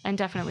production, and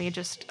definitely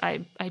just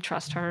I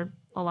trust her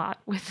a lot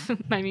with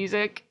my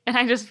music, and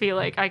I just feel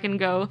like I can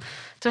go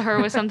to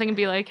her with something and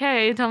be like,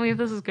 hey, tell me if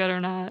this is good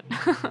or not.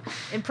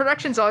 And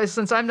production's always,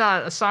 since I'm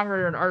not a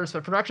songwriter and artist,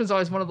 but production's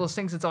always one of those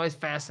things that's always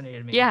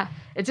fascinated me. Yeah.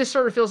 It just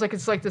sort of feels like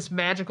it's like this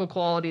magical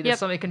quality that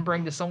somebody can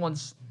bring to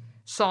someone's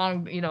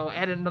song,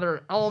 add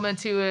another element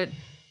to it,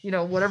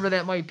 whatever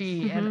that might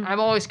be. Mm-hmm. And I'm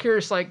always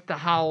curious, like, the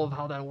how of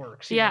how that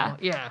works. You know?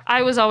 Yeah.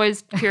 I was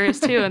always curious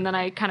too, and then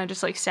I kind of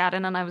just like sat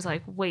in and I was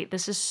like, wait,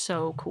 this is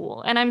so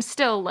cool. And I'm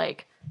still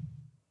like,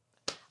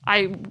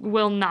 I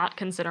will not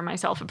consider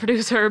myself a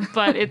producer,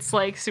 but it's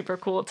like super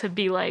cool to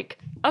be like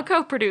a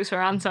co-producer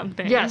on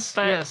something. Yes,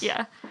 but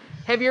yeah.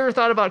 Have you ever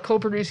thought about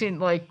co-producing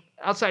like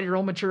outside your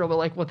own material, but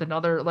like with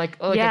another, like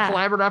a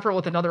collaborative effort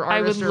with another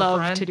artist? I would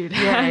love to do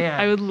that. Yeah.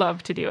 I would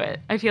love to do it.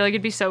 I feel like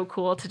it'd be so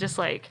cool to just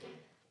like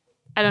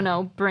I don't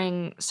know,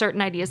 bring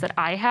certain ideas that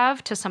I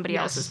have to somebody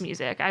Yes. else's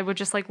music. I would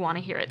just like want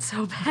to hear it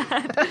so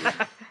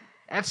bad.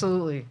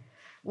 Absolutely.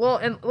 Well,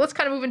 and let's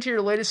kind of move into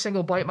your latest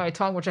single, Bite My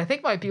Tongue, which I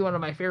think might be one of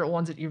my favorite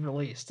ones that you've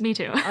released. Me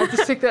too. I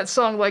just think that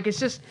song, like, it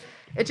just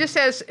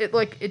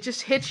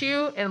hits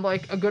you in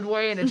like a good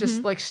way, and it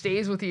just like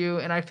stays with you.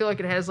 And I feel like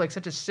it has like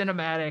such a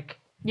cinematic,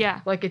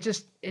 Yeah. like I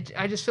just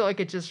feel like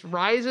it just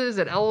rises,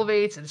 it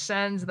elevates, it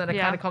ascends, and then it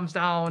Yeah. kind of comes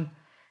down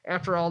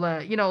after all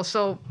that,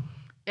 so.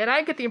 And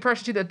I get the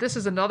impression too that this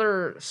is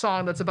another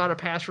song that's about a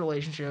past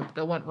relationship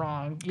that went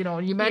wrong.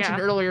 And you mentioned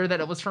Yeah. earlier that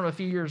it was from a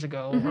few years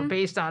ago, or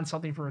based on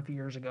something from a few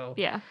years ago.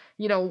 Yeah.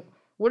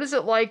 What is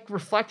it like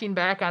reflecting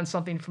back on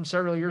something from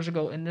several years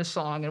ago in this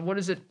song? And what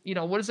does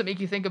it make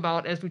you think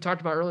about, as we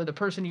talked about earlier, the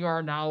person you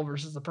are now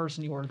versus the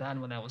person you were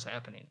then when that was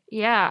happening?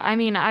 Yeah, I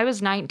mean, I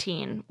was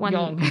 19 when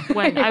Young.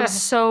 I was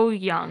so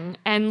young,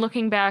 and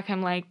looking back,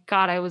 I'm like,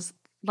 God, I was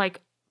like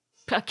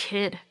a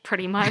kid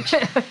pretty much.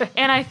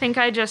 And I think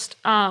I just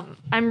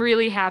I'm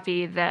really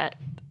happy that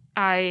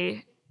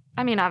I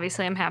mean,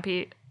 obviously I'm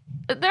happy.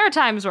 There are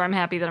times where I'm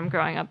happy that I'm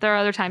growing up. There are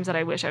other times that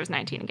I wish I was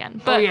 19 again,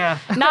 but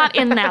not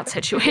in that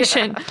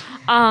situation.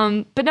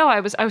 But no, I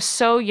was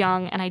so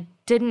young, and I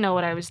didn't know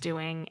what I was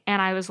doing,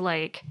 and I was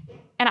like,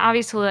 and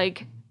obviously,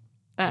 like,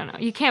 I don't know,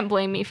 you can't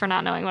blame me for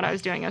not knowing what I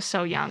was doing. I was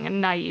so young and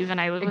naive,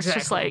 and I was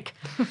just like,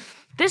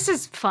 this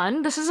is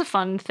fun. This is a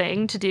fun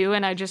thing to do.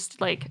 And I just,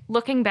 like,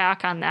 looking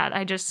back on that,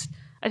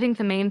 I think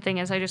the main thing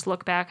is I just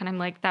look back and I'm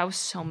like, that was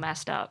so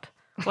messed up.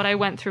 What I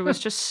went through was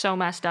just so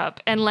messed up.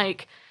 And,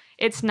 like,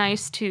 it's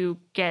nice to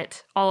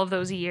get all of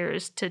those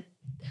years, to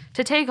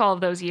take all of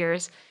those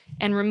years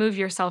and remove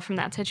yourself from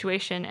that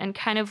situation and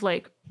kind of,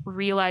 like,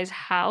 realize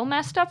how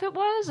messed up it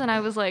was. And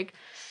I was like,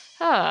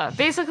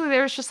 basically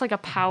there was just, like, a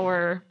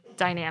power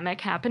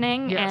dynamic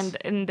happening. Yes.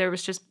 And there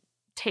was just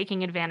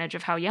taking advantage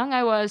of how young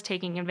I was,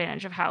 taking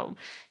advantage of how,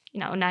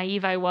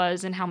 naive I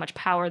was, and how much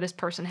power this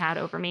person had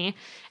over me.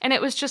 And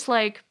it was just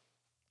like,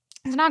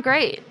 it's not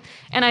great.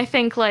 And I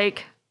think,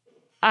 like,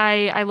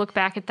 I look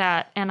back at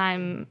that, and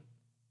I'm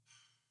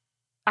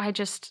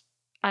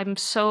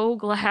so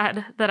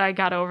glad that I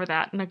got over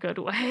that in a good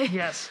way.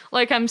 Yes.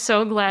 Like, I'm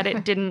so glad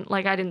it didn't,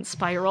 like, I didn't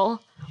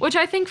spiral, which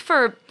I think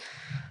for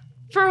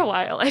a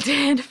while I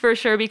did, for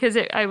sure, because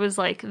I was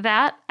like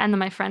that, and then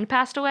my friend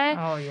passed away.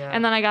 Oh, yeah.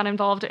 And then I got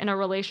involved in a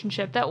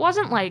relationship that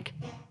wasn't like,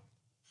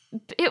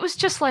 it was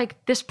just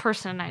like this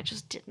person and I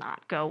just did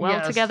not go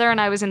well together.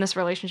 And I was in this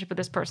relationship with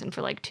this person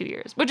for like 2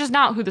 years, which is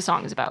not who the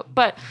song is about,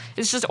 but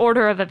it's just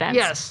order of events.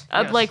 Yes.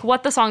 Like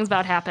what the song's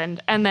about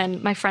happened. And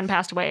then my friend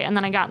passed away. And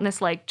then I got in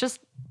this like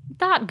just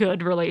not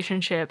good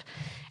relationship.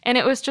 And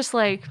it was just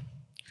like,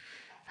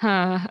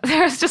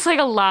 there's just like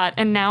a lot.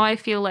 And now I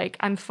feel like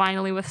I'm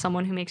finally with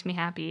someone who makes me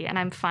happy, and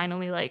I'm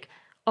finally like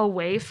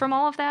away from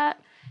all of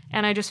that.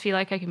 And I just feel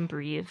like I can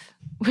breathe,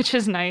 which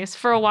is nice.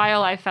 For a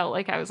while, I felt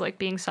like I was like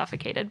being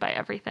suffocated by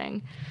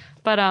everything.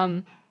 But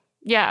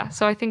yeah,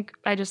 so I think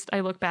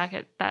I look back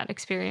at that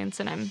experience,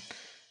 and I'm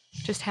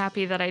just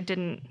happy that I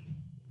didn't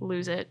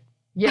lose it.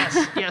 Yes.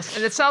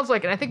 And it sounds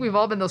like, and I think we've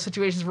all been in those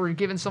situations where we've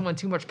given someone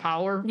too much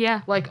power.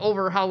 Yeah. Like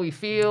over how we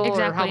feel or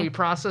how Exactly. we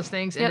process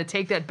things, and to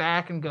take that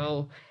back and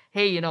go,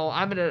 hey,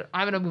 I'm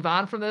gonna move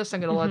on from this.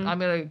 I'm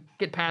gonna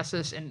get past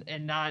this and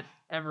not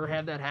ever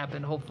have that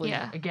happen, hopefully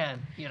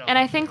again. And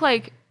I think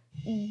like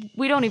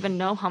we don't even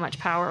know how much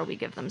power we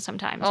give them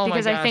sometimes, Oh my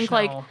because gosh, I think no.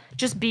 like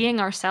just being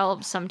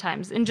ourselves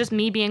sometimes, and just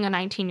me being a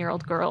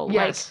 19-year-old girl,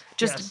 Yes, like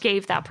just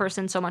gave that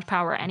person so much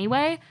power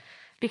anyway,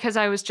 because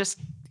I was just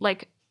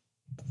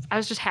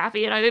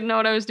happy and I didn't know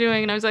what I was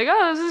doing, and I was like,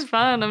 oh, this is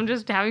fun. I'm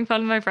just having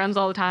fun with my friends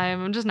all the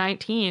time. I'm just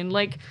 19.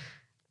 Like,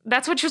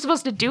 that's what you're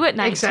supposed to do at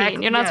 19.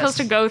 Exactly, You're not yes. supposed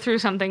to go through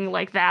something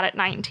like that at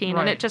 19. Right.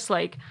 And it just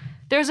like,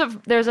 there's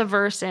a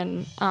verse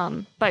in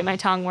Bite My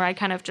Tongue where I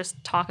kind of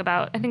just talk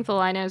about, I think the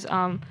line is,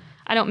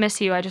 I don't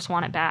miss you, I just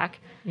want it back.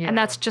 Yeah. And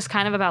that's just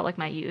kind of about like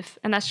my youth.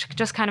 And that's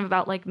just kind of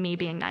about like me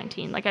being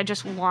 19. Like, I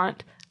just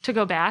want to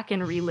go back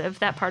and relive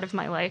that part of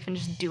my life and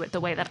just do it the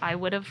way that I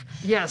would have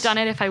done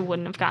it if I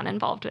wouldn't have gotten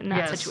involved in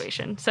that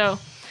situation. So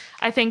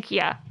I think,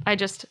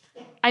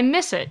 I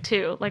miss it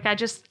too. Like,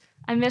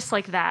 I miss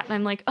like that. And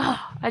I'm like, oh,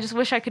 I just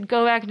wish I could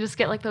go back and just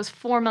get like those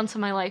 4 months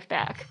of my life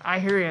back. I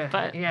hear you.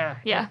 But yeah.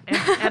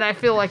 And I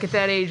feel like at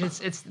that age,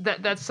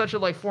 that's such a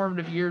like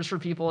formative years for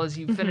people as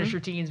you finish your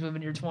teens, move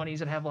into your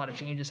 20s, and have a lot of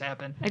changes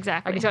happen.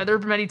 Exactly. I can tell you, there are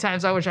many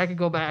times I wish I could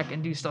go back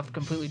and do stuff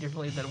completely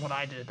differently than what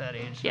I did at that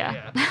age. So,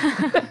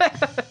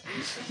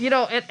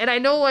 Yeah. And I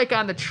know like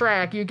on the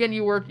track, you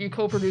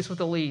co-produced with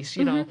Elise,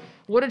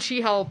 what did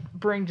she help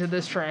bring to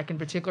this track in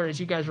particular as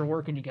you guys were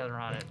working together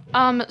on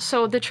it?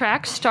 So the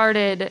track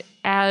started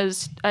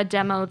as a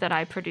demo that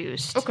I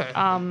produced. Okay.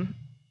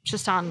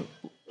 Just on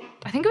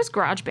I think it was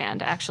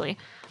GarageBand actually.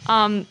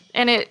 And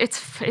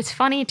it's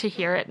funny to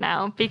hear it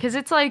now because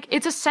it's like,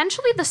 it's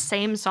essentially the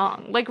same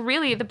song. Like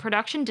really the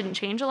production didn't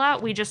change a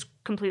lot. We just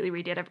completely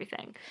redid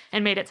everything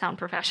and made it sound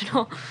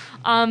professional.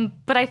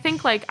 But I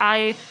think like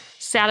I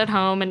sat at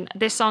home and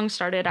this song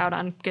started out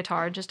on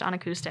guitar, just on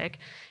acoustic.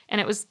 And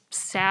it was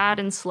sad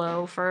and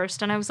slow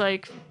first. And I was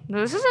like,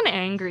 this is an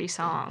angry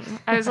song.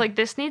 I was like,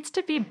 this needs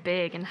to be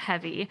big and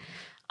heavy.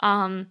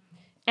 And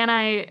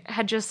I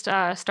had just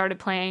started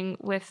playing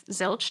with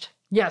Zilched.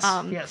 Yes,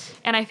 yes.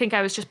 And I think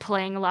I was just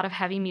playing a lot of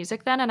heavy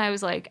music then. And I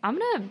was like, I'm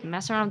going to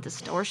mess around with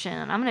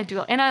distortion. I'm going to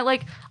do it. And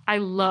I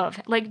love,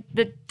 like,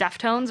 the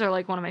Deftones are,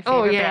 like, one of my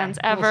favorite bands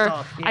ever.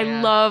 Cool stuff. Yeah.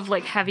 I love,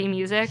 like, heavy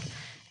music.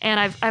 And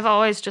I've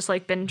always just,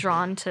 like, been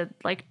drawn to,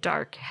 like,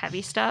 dark,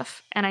 heavy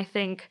stuff. And I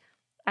think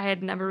I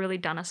had never really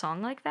done a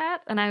song like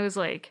that. And I was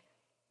like,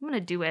 I'm going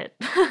to do it.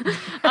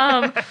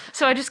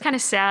 So I just kind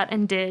of sat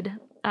and did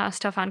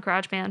stuff on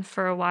GarageBand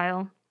for a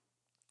while.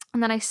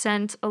 And then I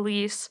sent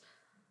Elise...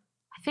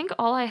 I think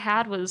all I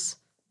had was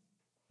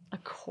a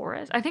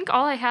chorus. I think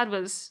all I had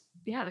was,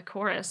 the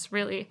chorus,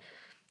 really.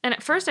 And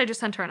at first I just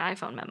sent her an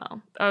iPhone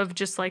memo of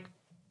just like,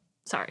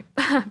 sorry,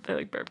 I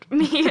like burped.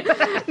 Me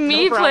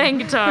No playing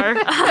guitar.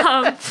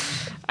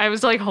 I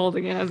was like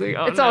holding it. I was like,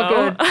 oh, it's no.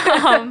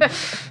 all good.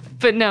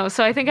 But no,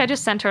 so I think I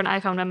just sent her an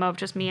iPhone memo of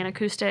just me and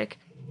acoustic.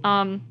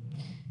 And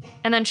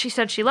then she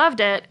said she loved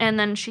it. And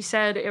then she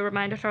said it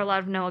reminded her a lot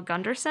of Noah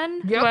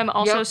Gunderson, who I'm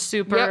also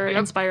super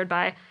inspired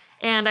by.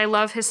 And I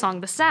love his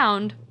song, The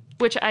Sound,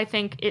 which I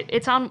think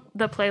it's on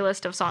the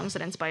playlist of songs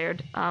that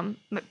inspired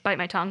Bite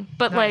My Tongue.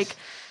 But like,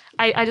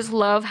 I just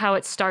love how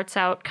it starts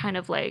out kind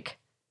of like,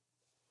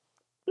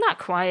 not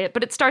quiet,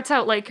 but it starts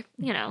out like,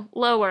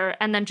 lower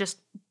and then just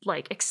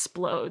like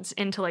explodes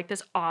into like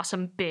this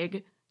awesome,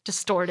 big,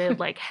 distorted,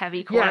 like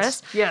heavy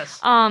chorus. Yes.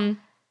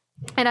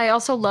 And I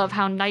also love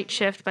how Night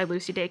Shift by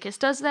Lucy Dacus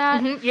does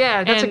that. Mm-hmm.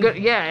 Yeah, that's and a good,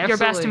 absolutely. Your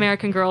Best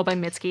American Girl by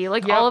Mitski.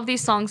 Like all of these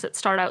songs that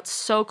start out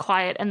so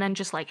quiet and then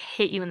just like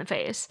hit you in the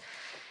face.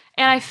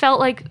 And I felt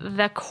like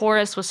the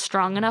chorus was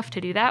strong enough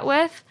to do that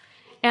with.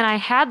 And I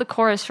had the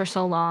chorus for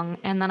so long.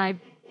 And then I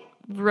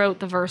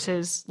wrote the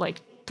verses like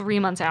 3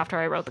 months after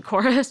I wrote the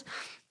chorus.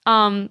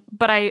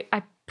 But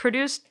I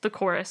produced the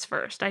chorus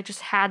first. I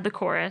just had the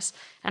chorus.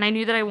 And I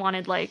knew that I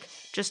wanted like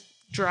just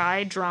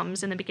dry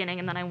drums in the beginning,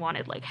 and then I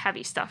wanted like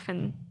heavy stuff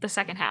in the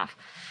second half.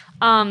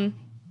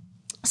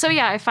 So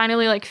yeah, I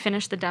finally like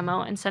finished the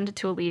demo and sent it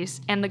to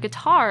Elise, and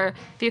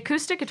the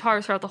acoustic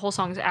guitar throughout the whole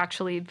song is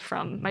actually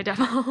from my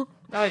demo.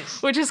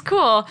 Nice. Which is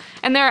cool.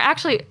 And there are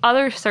actually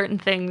other certain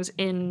things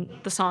in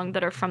the song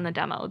that are from the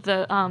demo.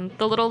 The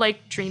little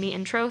like dreamy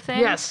intro thing.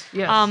 Yes.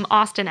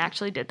 Austin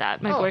actually did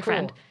that, my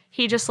boyfriend. Cool.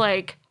 He just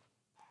like,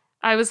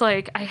 I was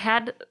like, I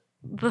had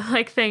the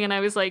like thing and I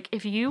was like,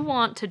 if you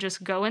want to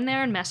just go in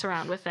there and mess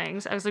around with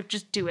things, I was like,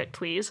 just do it,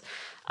 please.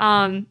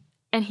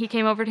 And he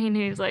came over to me and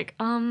he was like,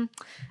 I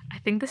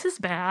think this is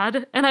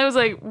bad. And I was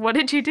like, what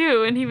did you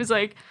do? And he was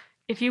like,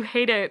 if you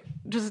hate it,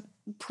 just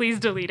please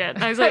delete it.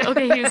 And I was like,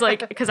 okay. He was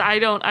like, because I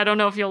don't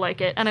know if you'll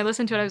like it. And I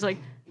listened to it. I was like,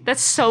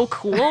 that's so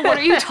cool. What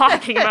are you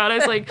talking about? I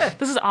was like,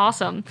 this is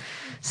awesome.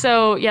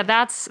 So yeah,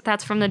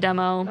 that's from the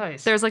demo.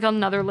 Nice. There's like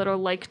another little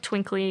like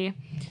twinkly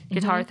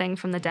guitar thing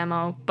from the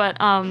demo. But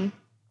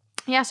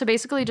yeah, so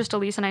basically just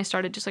Elise and I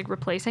started just like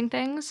replacing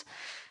things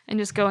and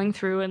just going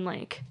through and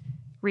like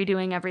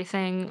redoing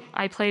everything.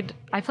 I played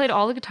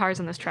all the guitars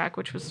on this track,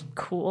 which was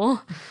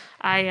cool.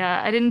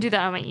 I didn't do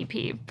that on my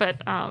EP,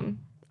 but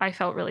I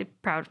felt really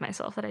proud of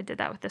myself that I did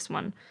that with this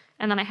one.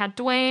 And then I had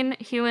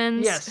Dwayne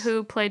Hewins,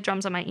 who played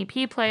drums on my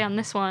EP, play on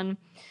this one.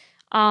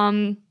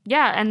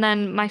 Yeah, and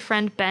then my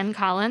friend Ben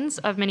Collins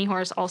of Mini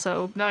Horse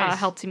also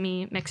helped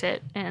me mix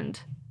it and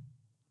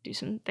do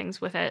some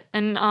things with it.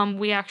 And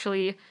we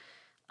actually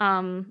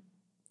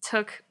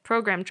took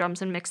programmed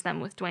drums and mixed them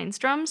with Dwayne's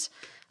drums.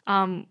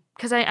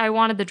 Because I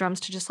wanted the drums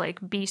to just like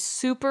be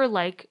super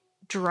like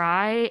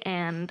dry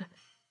and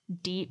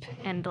deep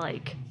and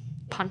like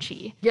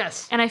punchy.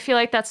 Yes. And I feel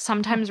like that's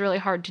sometimes really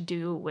hard to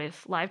do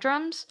with live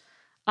drums.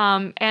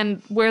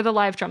 And where the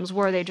live drums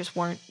were, they just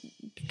weren't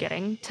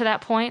getting to that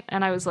point.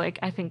 And I was like,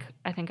 I think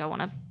I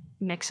want to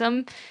mix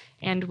them.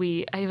 And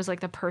it was like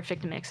the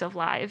perfect mix of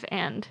live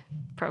and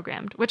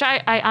programmed, which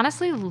I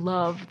honestly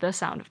love the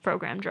sound of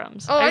programmed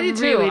drums. Oh, I do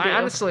too. Really do.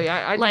 Honestly,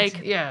 I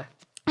like, yeah.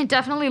 I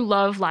definitely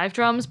love live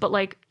drums, but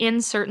like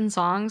in certain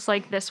songs,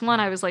 like this one,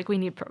 I was like, we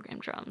need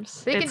programmed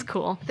drums. It's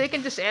cool. They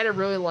can just add a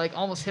really like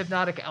almost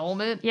hypnotic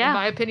element, in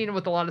my opinion,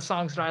 with a lot of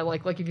songs that I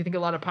like. Like if you think a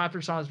lot of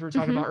popular songs we were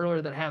talking about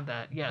earlier that have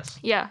that, yes.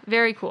 Yeah,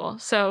 very cool.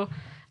 So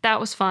that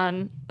was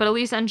fun. But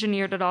Elise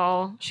engineered it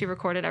all. She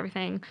recorded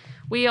everything.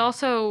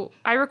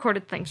 I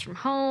recorded things from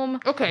home.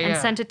 And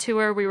sent it to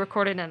her. We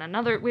recorded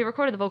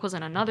the vocals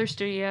in another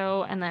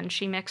studio, and then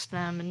she mixed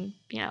them and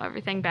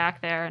everything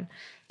back there. And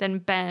then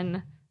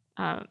Ben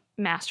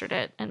mastered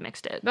it and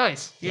mixed it.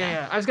 Nice.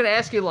 Yeah. I was gonna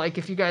ask you like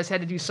if you guys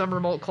had to do some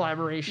remote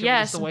collaboration.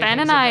 Yes, the way Ben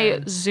things and have I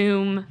been.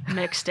 Zoom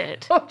mixed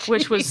it, Oh,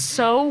 which was geez.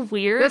 so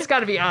weird. That's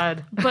got to be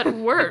odd. But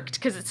worked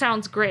because it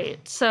sounds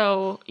great.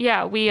 So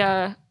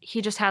yeah, he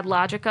just had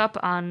Logic up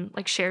on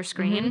like share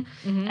screen,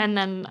 and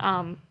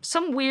then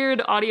some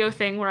weird audio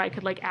thing where I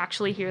could like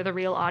actually hear the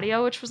real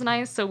audio, which was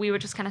nice. So we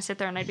would just kind of sit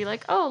there and I'd be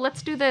like, oh,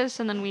 let's do this,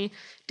 and then we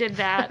did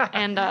that.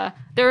 And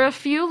there were a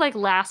few like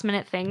last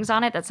minute things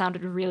on it that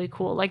sounded really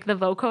cool, like the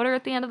vocoder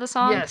at the end of the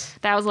song. Yes.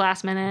 That was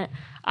last minute.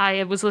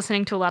 I was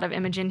listening to a lot of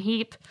Imogen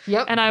Heap,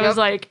 Yep, and I was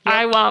like,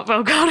 I want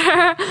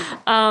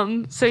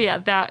vocoder. So yeah,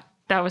 that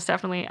was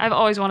definitely. I've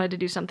always wanted to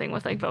do something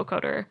with like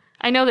vocoder.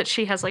 I know that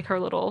she has like her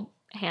little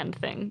hand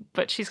thing,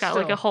 but she's got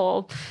like a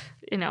whole,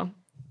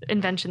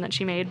 invention that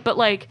she made, but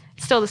like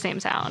still the same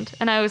sound.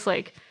 And I was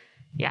like,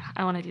 yeah,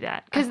 I want to do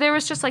that. Because there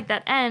was just like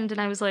that end, and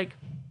I was like,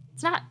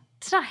 it's not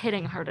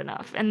hitting hard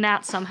enough. And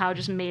that somehow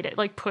just made it,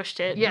 like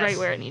pushed it right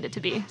where it needed to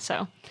be.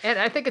 So. And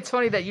I think it's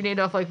funny that you named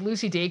off like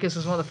Lucy Dacus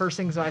was one of the first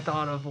things I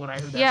thought of when I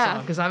heard that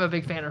song, because I'm a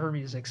big fan of her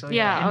music. So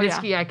yeah, and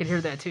Mitski, I could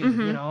hear that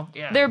too,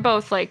 Yeah. They're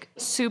both like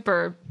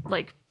super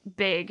like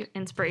big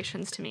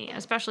inspirations to me,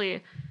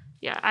 especially,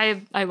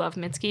 I love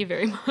Mitski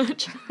very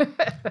much.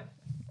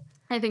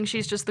 I think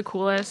she's just the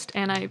coolest,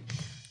 and I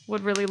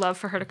would really love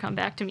for her to come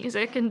back to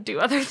music and do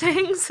other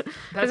things,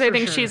 because I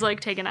think she's like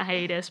taking a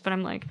hiatus, but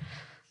I'm like,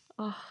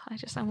 oh, I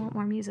want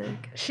more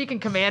music. She can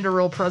command a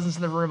real presence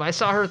in the room. I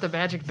saw her at the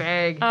Magic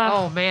Bag.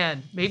 Oh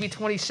man, maybe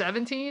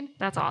 2017.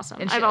 That's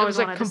awesome. And I've always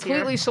it was wanted a to see her.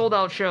 completely sold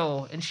out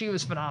show, and she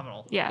was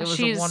phenomenal. Yeah, it was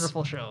she's a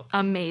wonderful show.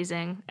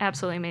 Amazing,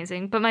 absolutely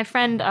amazing. But my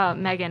friend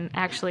Megan,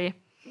 actually,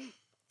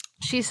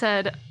 she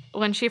said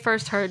when she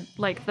first heard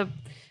like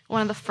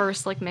one of the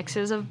first like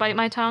mixes of Bite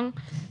My Tongue,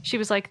 she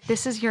was like,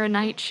 "This is your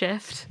night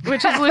shift,"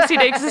 which is Lucy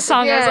Dacus'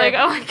 song. I was like,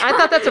 "Oh my god!" I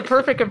thought that's a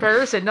perfect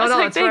comparison. No,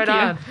 like, it's right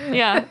on.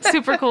 Yeah,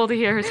 super cool to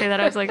hear her say that.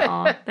 I was like,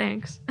 "Oh,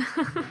 thanks."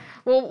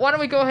 Well, why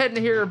don't we go ahead and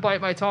hear Bite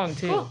My Tongue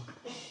too? Cool.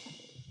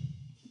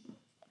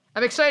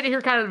 I'm excited to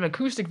hear kind of an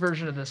acoustic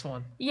version of this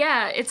one.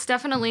 Yeah, it's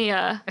definitely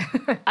I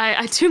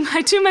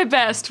do my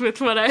best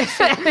with what I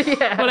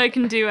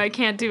can do. I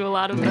can't do a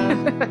lot of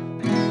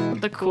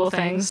the cool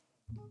things.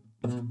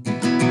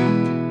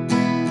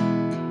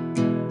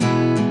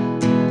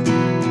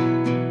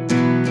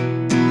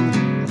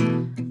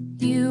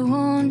 You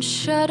won't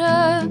shut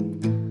up,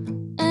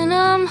 and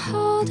I'm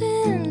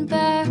holding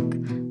back.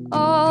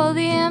 All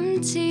the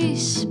empty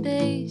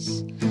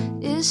space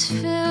is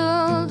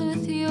filled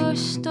with your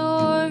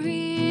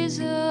stories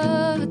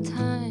of a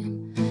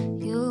time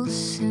you'll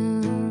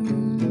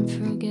soon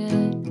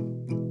forget.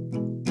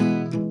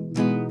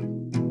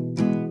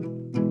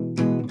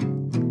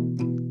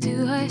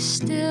 Do I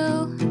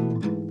still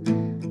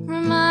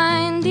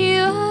remind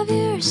you of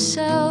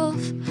yourself,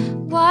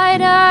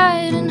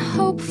 wide-eyed and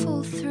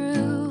hopeful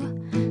through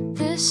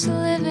this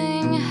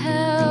living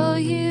hell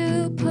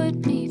you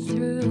put me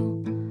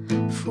through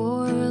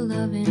for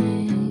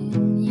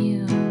loving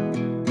you?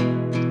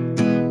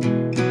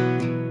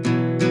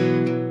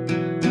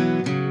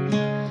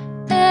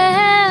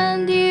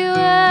 And you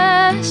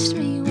asked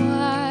me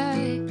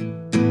why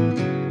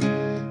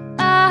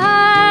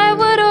I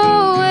would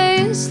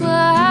always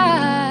lie.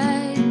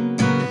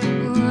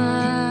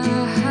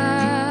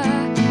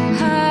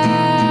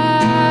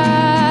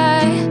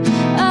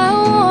 I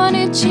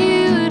wanted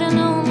you to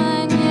know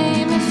my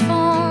name, if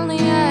only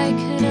I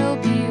could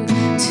help you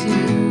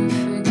to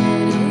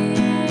forget it.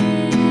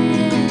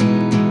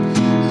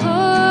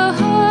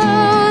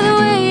 Oh, the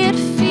way it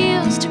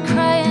feels to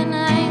cry at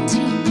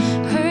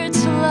 19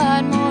 hurts a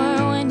lot more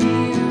when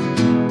you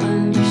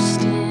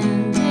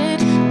understand it.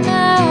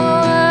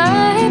 Now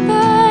I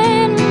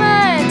bite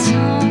my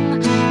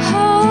tongue,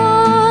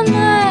 hold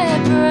my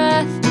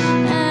breath,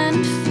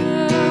 and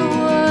for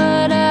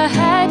what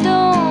I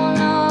don't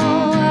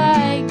know,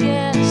 I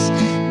guess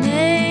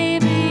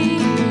maybe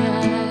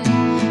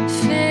I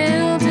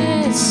failed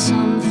at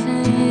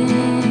something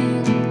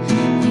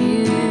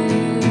you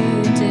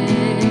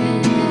did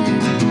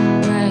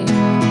right.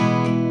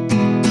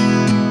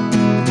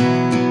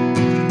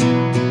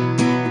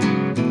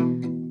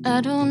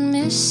 I don't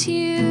miss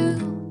you,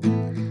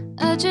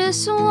 I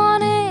just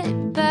want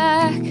it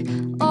back.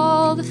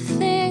 All the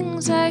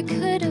things I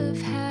could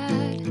have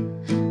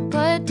had,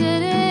 but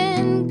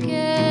didn't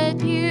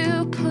get.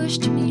 You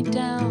pushed me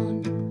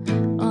down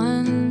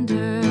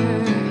under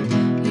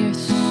your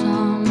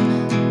thumb,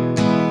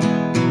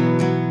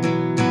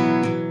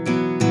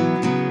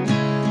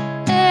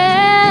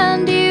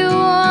 and you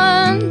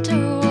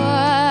wonder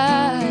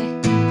why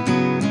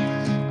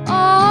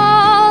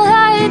all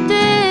I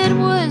did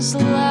was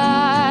lie.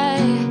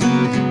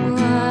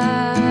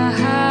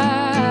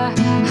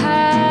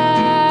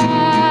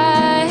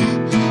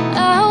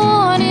 I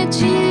wanted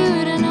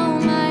you to know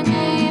my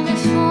name,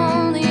 if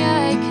only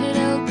I could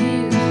help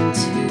you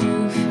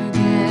to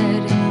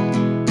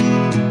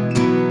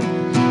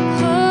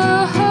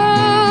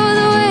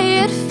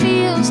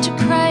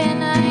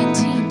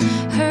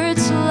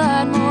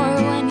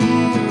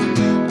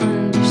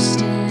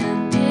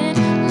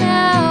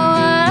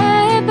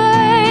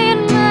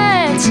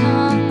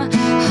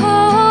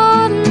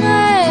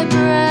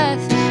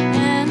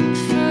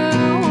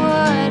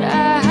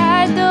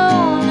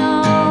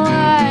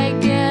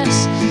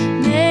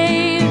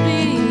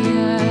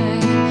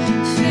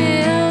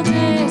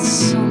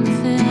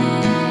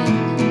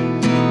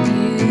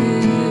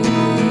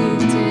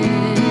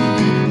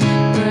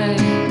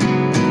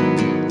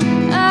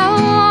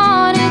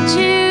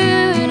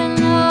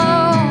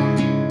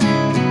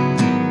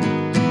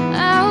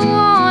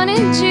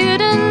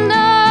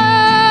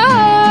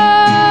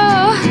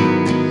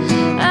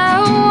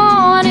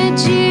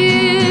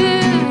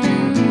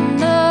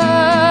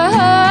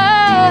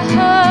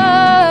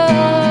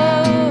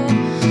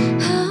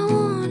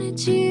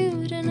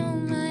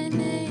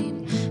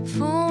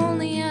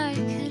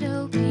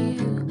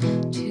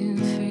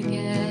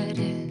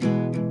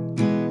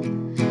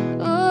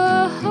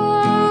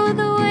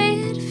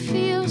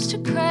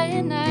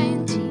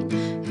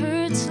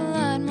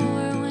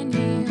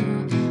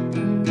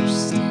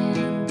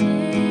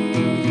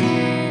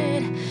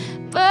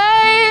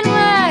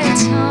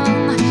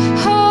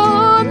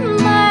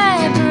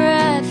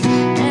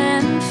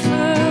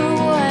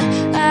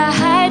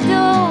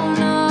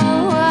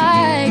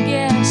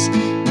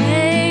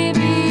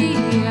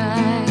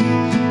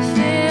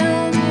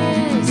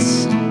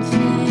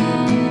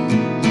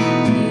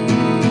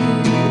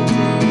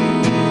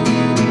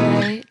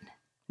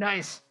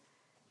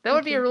That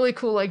would be a really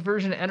cool like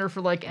version to enter for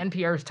like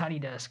NPR's Tiny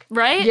Desk.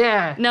 Right?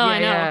 Yeah. No, yeah, I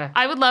know. Yeah.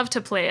 I would love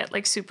to play it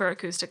like super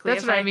acoustically.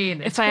 That's what I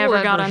mean. If I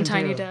ever got on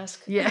Tiny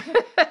Desk. Yeah.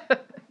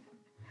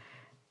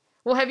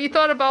 Well, have you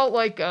thought about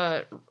like,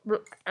 are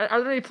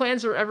there any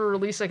plans to ever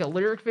release like a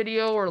lyric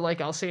video or like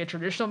I'll say a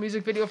traditional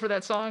music video for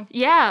that song?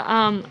 Yeah,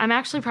 I'm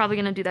actually probably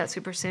gonna do that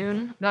super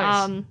soon.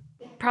 Nice.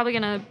 Probably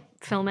gonna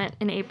film it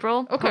in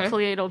April. Okay.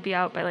 Hopefully it'll be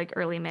out by like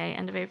early May,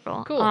 end of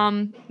April. Cool.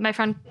 My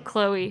friend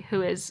Chloe,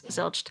 who is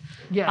Zilched,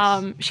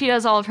 Yes. she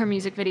does all of her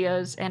music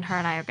videos, and her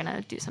and I are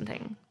gonna do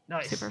something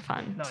Nice. super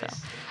fun. Nice. So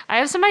I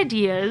have some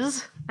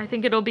ideas. I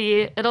think it'll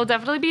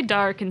definitely be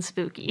dark and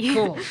spooky.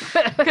 Cool.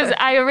 Because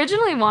I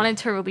originally wanted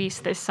to release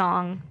this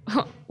song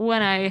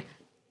when I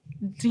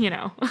didn't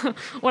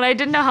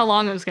know how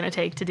long it was going to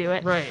take to do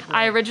it. Right.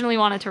 I originally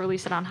wanted to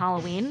release it on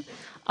Halloween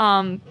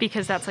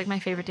because that's like my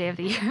favorite day of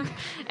the year.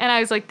 And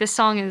I was like, this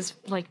song is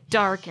like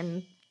dark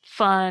and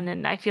fun,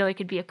 and I feel like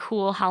it'd be a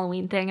cool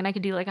Halloween thing, and I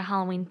could do like a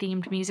Halloween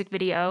themed music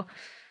video.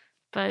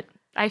 But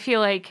I feel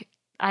like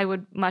I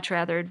would much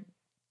rather.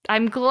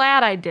 I'm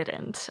glad I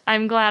didn't.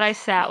 I'm glad I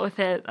sat with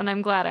it, and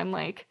I'm glad I'm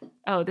like,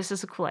 oh, this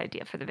is a cool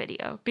idea for the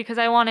video, because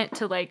I want it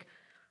to like,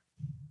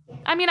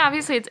 I mean,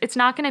 obviously it's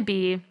not going to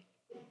be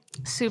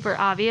super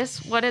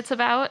obvious what it's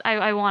about.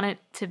 I want it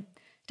to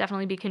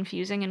definitely be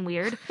confusing and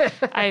weird.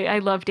 I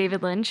love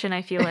David Lynch, and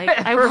I feel like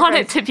I want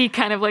it to be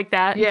kind of like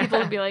that. And people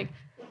would be like,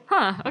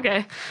 huh,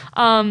 okay.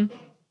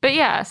 But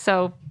yeah,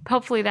 so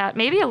hopefully that,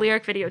 maybe a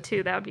lyric video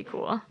too, that would be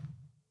cool.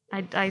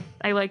 I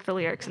like the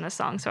lyrics in this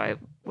song, so I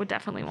would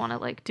definitely want to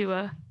like do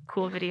a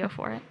cool video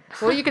for it.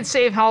 Well, you could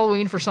save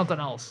Halloween for something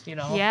else, you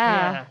know?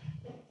 Yeah.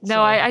 No,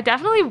 So- I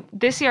definitely,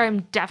 this year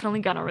I'm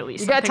definitely gonna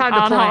release You got something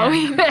time to on plan.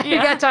 Halloween. You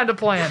Yeah. got time to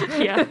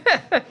plan.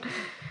 Yeah.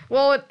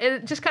 Well,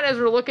 it just kind of as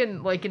we're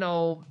looking, like, you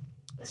know,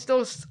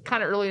 still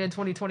kind of early in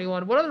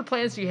 2021, what other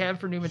plans do you have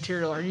for new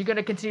material? Are you going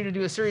to continue to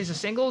do a series of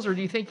singles, or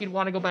do you think you'd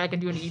want to go back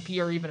and do an EP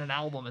or even an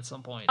album at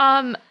some point?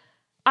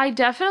 I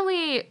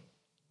definitely,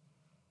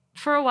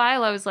 for a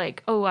while I was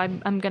like, oh,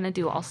 I'm gonna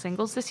do all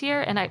singles this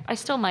year, and I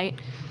still might.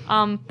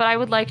 But I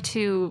would like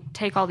to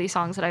take all these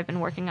songs that I've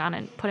been working on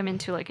and put them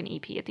into like an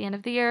EP at the end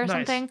of the year or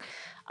Nice.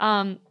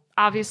 something.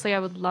 Obviously I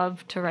would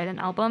love to write an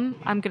album.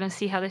 I'm gonna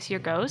see how this year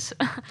goes.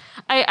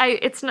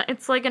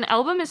 It's like an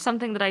album is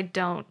something that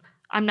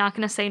I'm not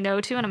gonna say no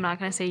to, and I'm not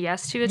gonna say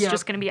yes to. It's Yep.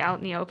 just gonna be out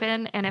in the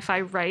open. And if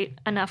I write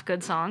enough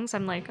good songs,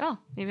 I'm like, oh,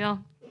 maybe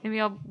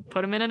I'll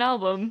put them in an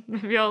album.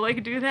 Maybe I'll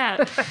like do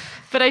that.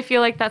 But I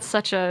feel like that's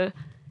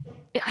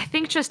I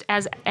think just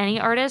as any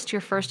artist,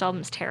 your first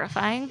album is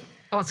terrifying.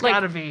 Oh, it's Like,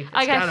 gotta be. It's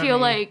I gotta feel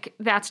be. like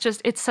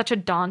it's such a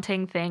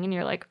daunting thing, and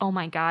you're like, oh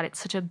my God, it's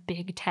such a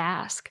big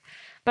task.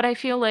 But I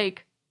feel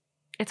like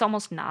it's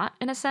almost not,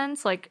 in a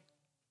sense. Like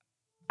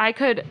I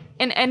could,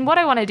 and what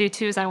I want to do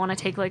too is I want to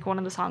take like one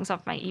of the songs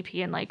off my EP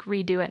and like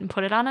redo it and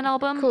put it on an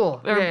album. Cool.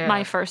 Or Yeah.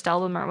 my first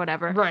album or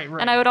whatever. Right.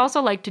 And I would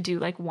also like to do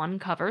like one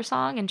cover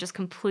song and just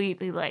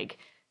completely like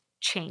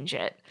change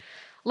it.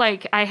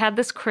 Like I had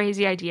this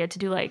crazy idea to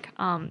do like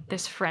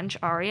this French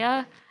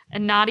aria,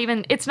 and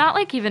it's not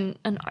like even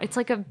it's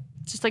like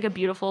just like a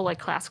beautiful like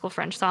classical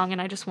French song,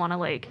 and I just want to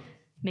like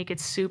make it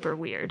super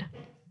weird.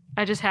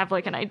 I just have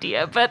like an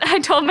idea, but I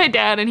told my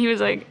dad, and he was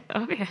like,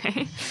 okay.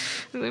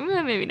 I was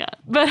like, maybe not.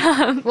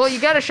 But Well, you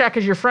got a shot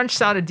because your French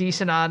sounded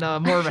decent on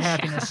More of a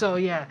Happiness. So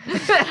yeah.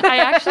 I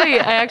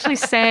actually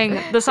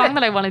sang the song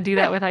that I want to do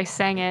that with. I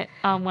sang it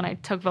when I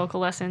took vocal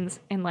lessons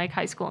in like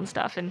high school and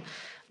stuff, and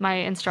my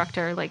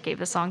instructor like gave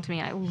the song to me.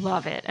 I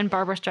love it, and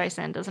Barbara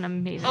Streisand does an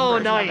amazing. Oh,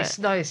 version of nice,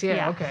 it. nice.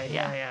 Yeah. Okay.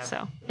 Yeah.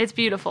 So it's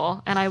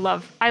beautiful, and I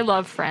love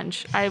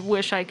French. I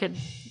wish I could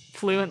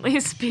fluently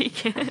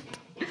speak it.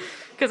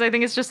 Because I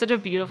think it's just such a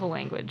beautiful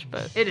language,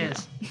 but It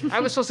is. I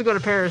was supposed to go to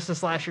Paris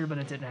this last year, but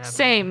it didn't happen.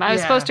 Same. I was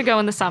Yeah. supposed to go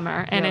in the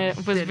summer, and Yeah, it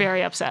was didn't.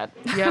 very upset.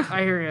 Yep,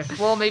 I hear you.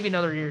 Well, maybe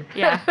another year.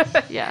 Yeah,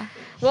 yeah.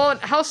 Well,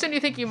 how soon do you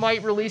think you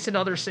might release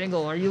another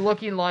single? Are you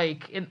looking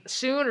like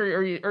soon,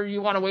 or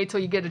you want to wait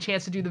till you get a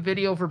chance to do the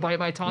video for Bite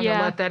My Tongue and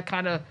Yeah. let that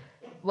kind of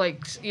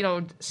like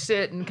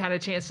sit and kind of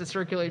chance to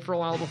circulate for a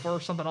while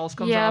before something else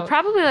comes Yeah, out?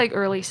 probably like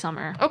early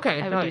summer. Okay,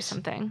 I would do nice.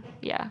 something.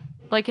 Yeah,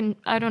 like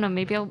I don't know,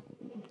 maybe I'll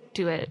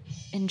do it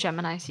in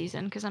Gemini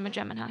season because I'm a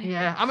Gemini.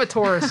 Yeah, I'm a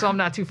Taurus, so I'm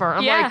not too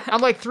far. Yeah. I'm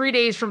like 3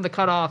 days from the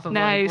cutoff of like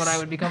Nice. when I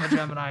would become a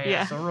Gemini.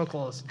 Yeah. So real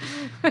close.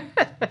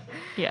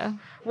 Yeah.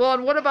 Well,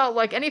 and what about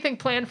like anything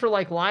planned for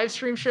like live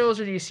stream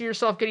shows, or do you see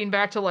yourself getting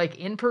back to like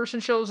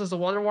in-person shows as the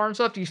weather warms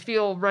up? Do you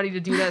feel ready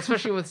to do that,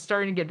 especially with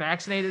starting to get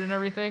vaccinated and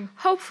everything?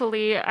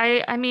 Hopefully,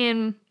 I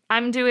mean,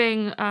 I'm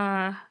doing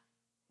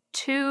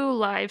 2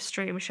 live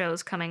stream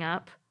shows coming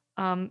up.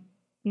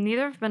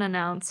 Neither have been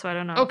announced, so I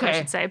don't know what I Okay.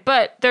 should say.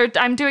 But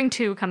I'm doing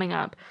 2 coming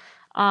up.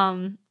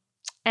 And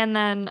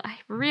then I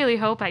really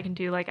hope I can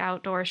do like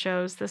outdoor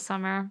shows this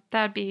summer.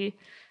 That'd be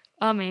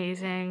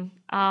amazing.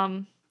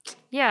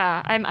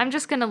 Yeah, I'm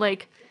just gonna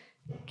like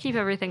keep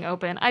everything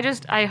open.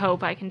 I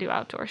hope I can do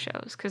outdoor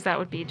shows, because that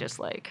would be just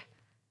like,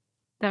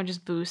 that would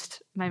just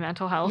boost my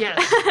mental health. Yes.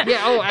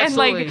 Yeah. Oh, And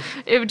absolutely. like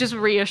it would just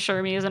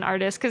reassure me as an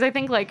artist, because I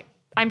think like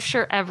I'm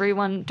sure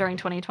everyone during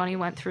 2020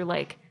 went through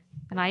like,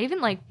 and I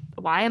even like,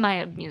 why am I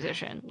a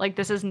musician? Like,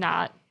 this is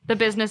not, the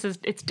business is,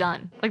 it's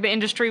done. Like, the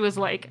industry was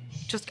like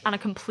just on a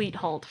complete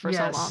halt for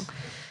so long.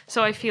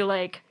 So I feel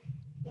like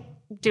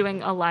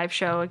doing a live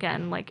show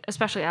again, like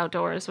especially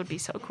outdoors, would be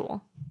so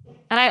cool.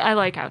 And I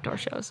like outdoor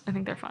shows. I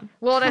think they're fun.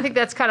 Well, and I think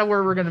that's kind of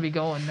where we're going to be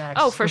going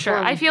next. Oh, for sure.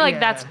 I feel like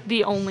that's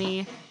the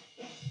only...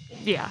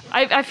 Yeah.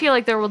 I feel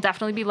like there will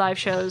definitely be live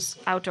shows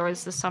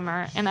outdoors this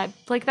summer. And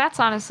that's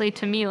honestly,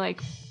 to me,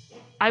 like,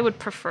 I would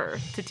prefer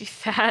to do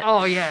that.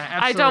 Oh, yeah,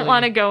 absolutely. I don't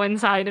want to go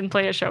inside and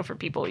play a show for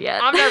people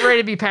yet. I'm not ready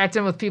to be packed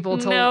in with people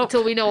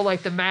until we know,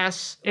 like, the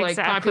mass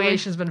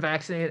population's been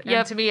vaccinated. Yep.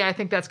 And to me, I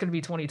think that's going to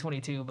be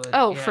 2022.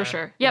 But for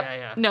sure. Yep.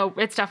 Yeah. No,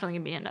 it's definitely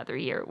going to be another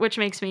year, which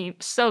makes me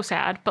so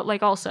sad. But,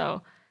 like,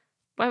 also,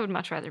 I would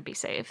much rather be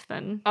safe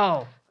than...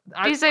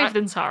 Be safe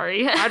than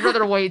sorry. I'd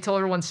rather wait till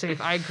everyone's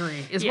safe. I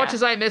agree. As much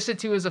as I miss it,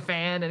 too, as a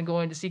fan and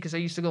going to see, because I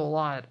used to go a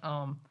lot,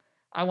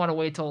 I want to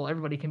wait till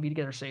everybody can be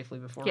together safely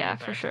before. Yeah,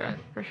 for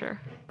sure.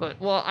 But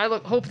I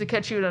hope to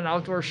catch you at an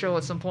outdoor show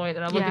at some point,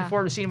 and I'm looking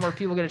forward to seeing more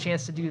people get a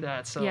chance to do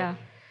that. So yeah.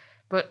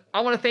 But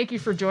I want to thank you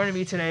for joining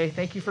me today.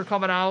 Thank you for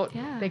coming out.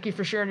 Yeah. Thank you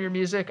for sharing your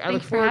music. I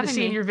look forward to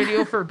seeing your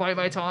video for Bite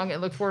My Tongue,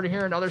 and look forward to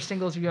hearing other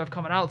singles you have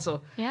coming out.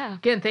 So yeah.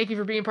 Again, thank you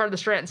for being part of the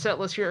Stratton set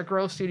list here at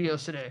Grove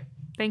Studios today.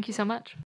 Thank you so much.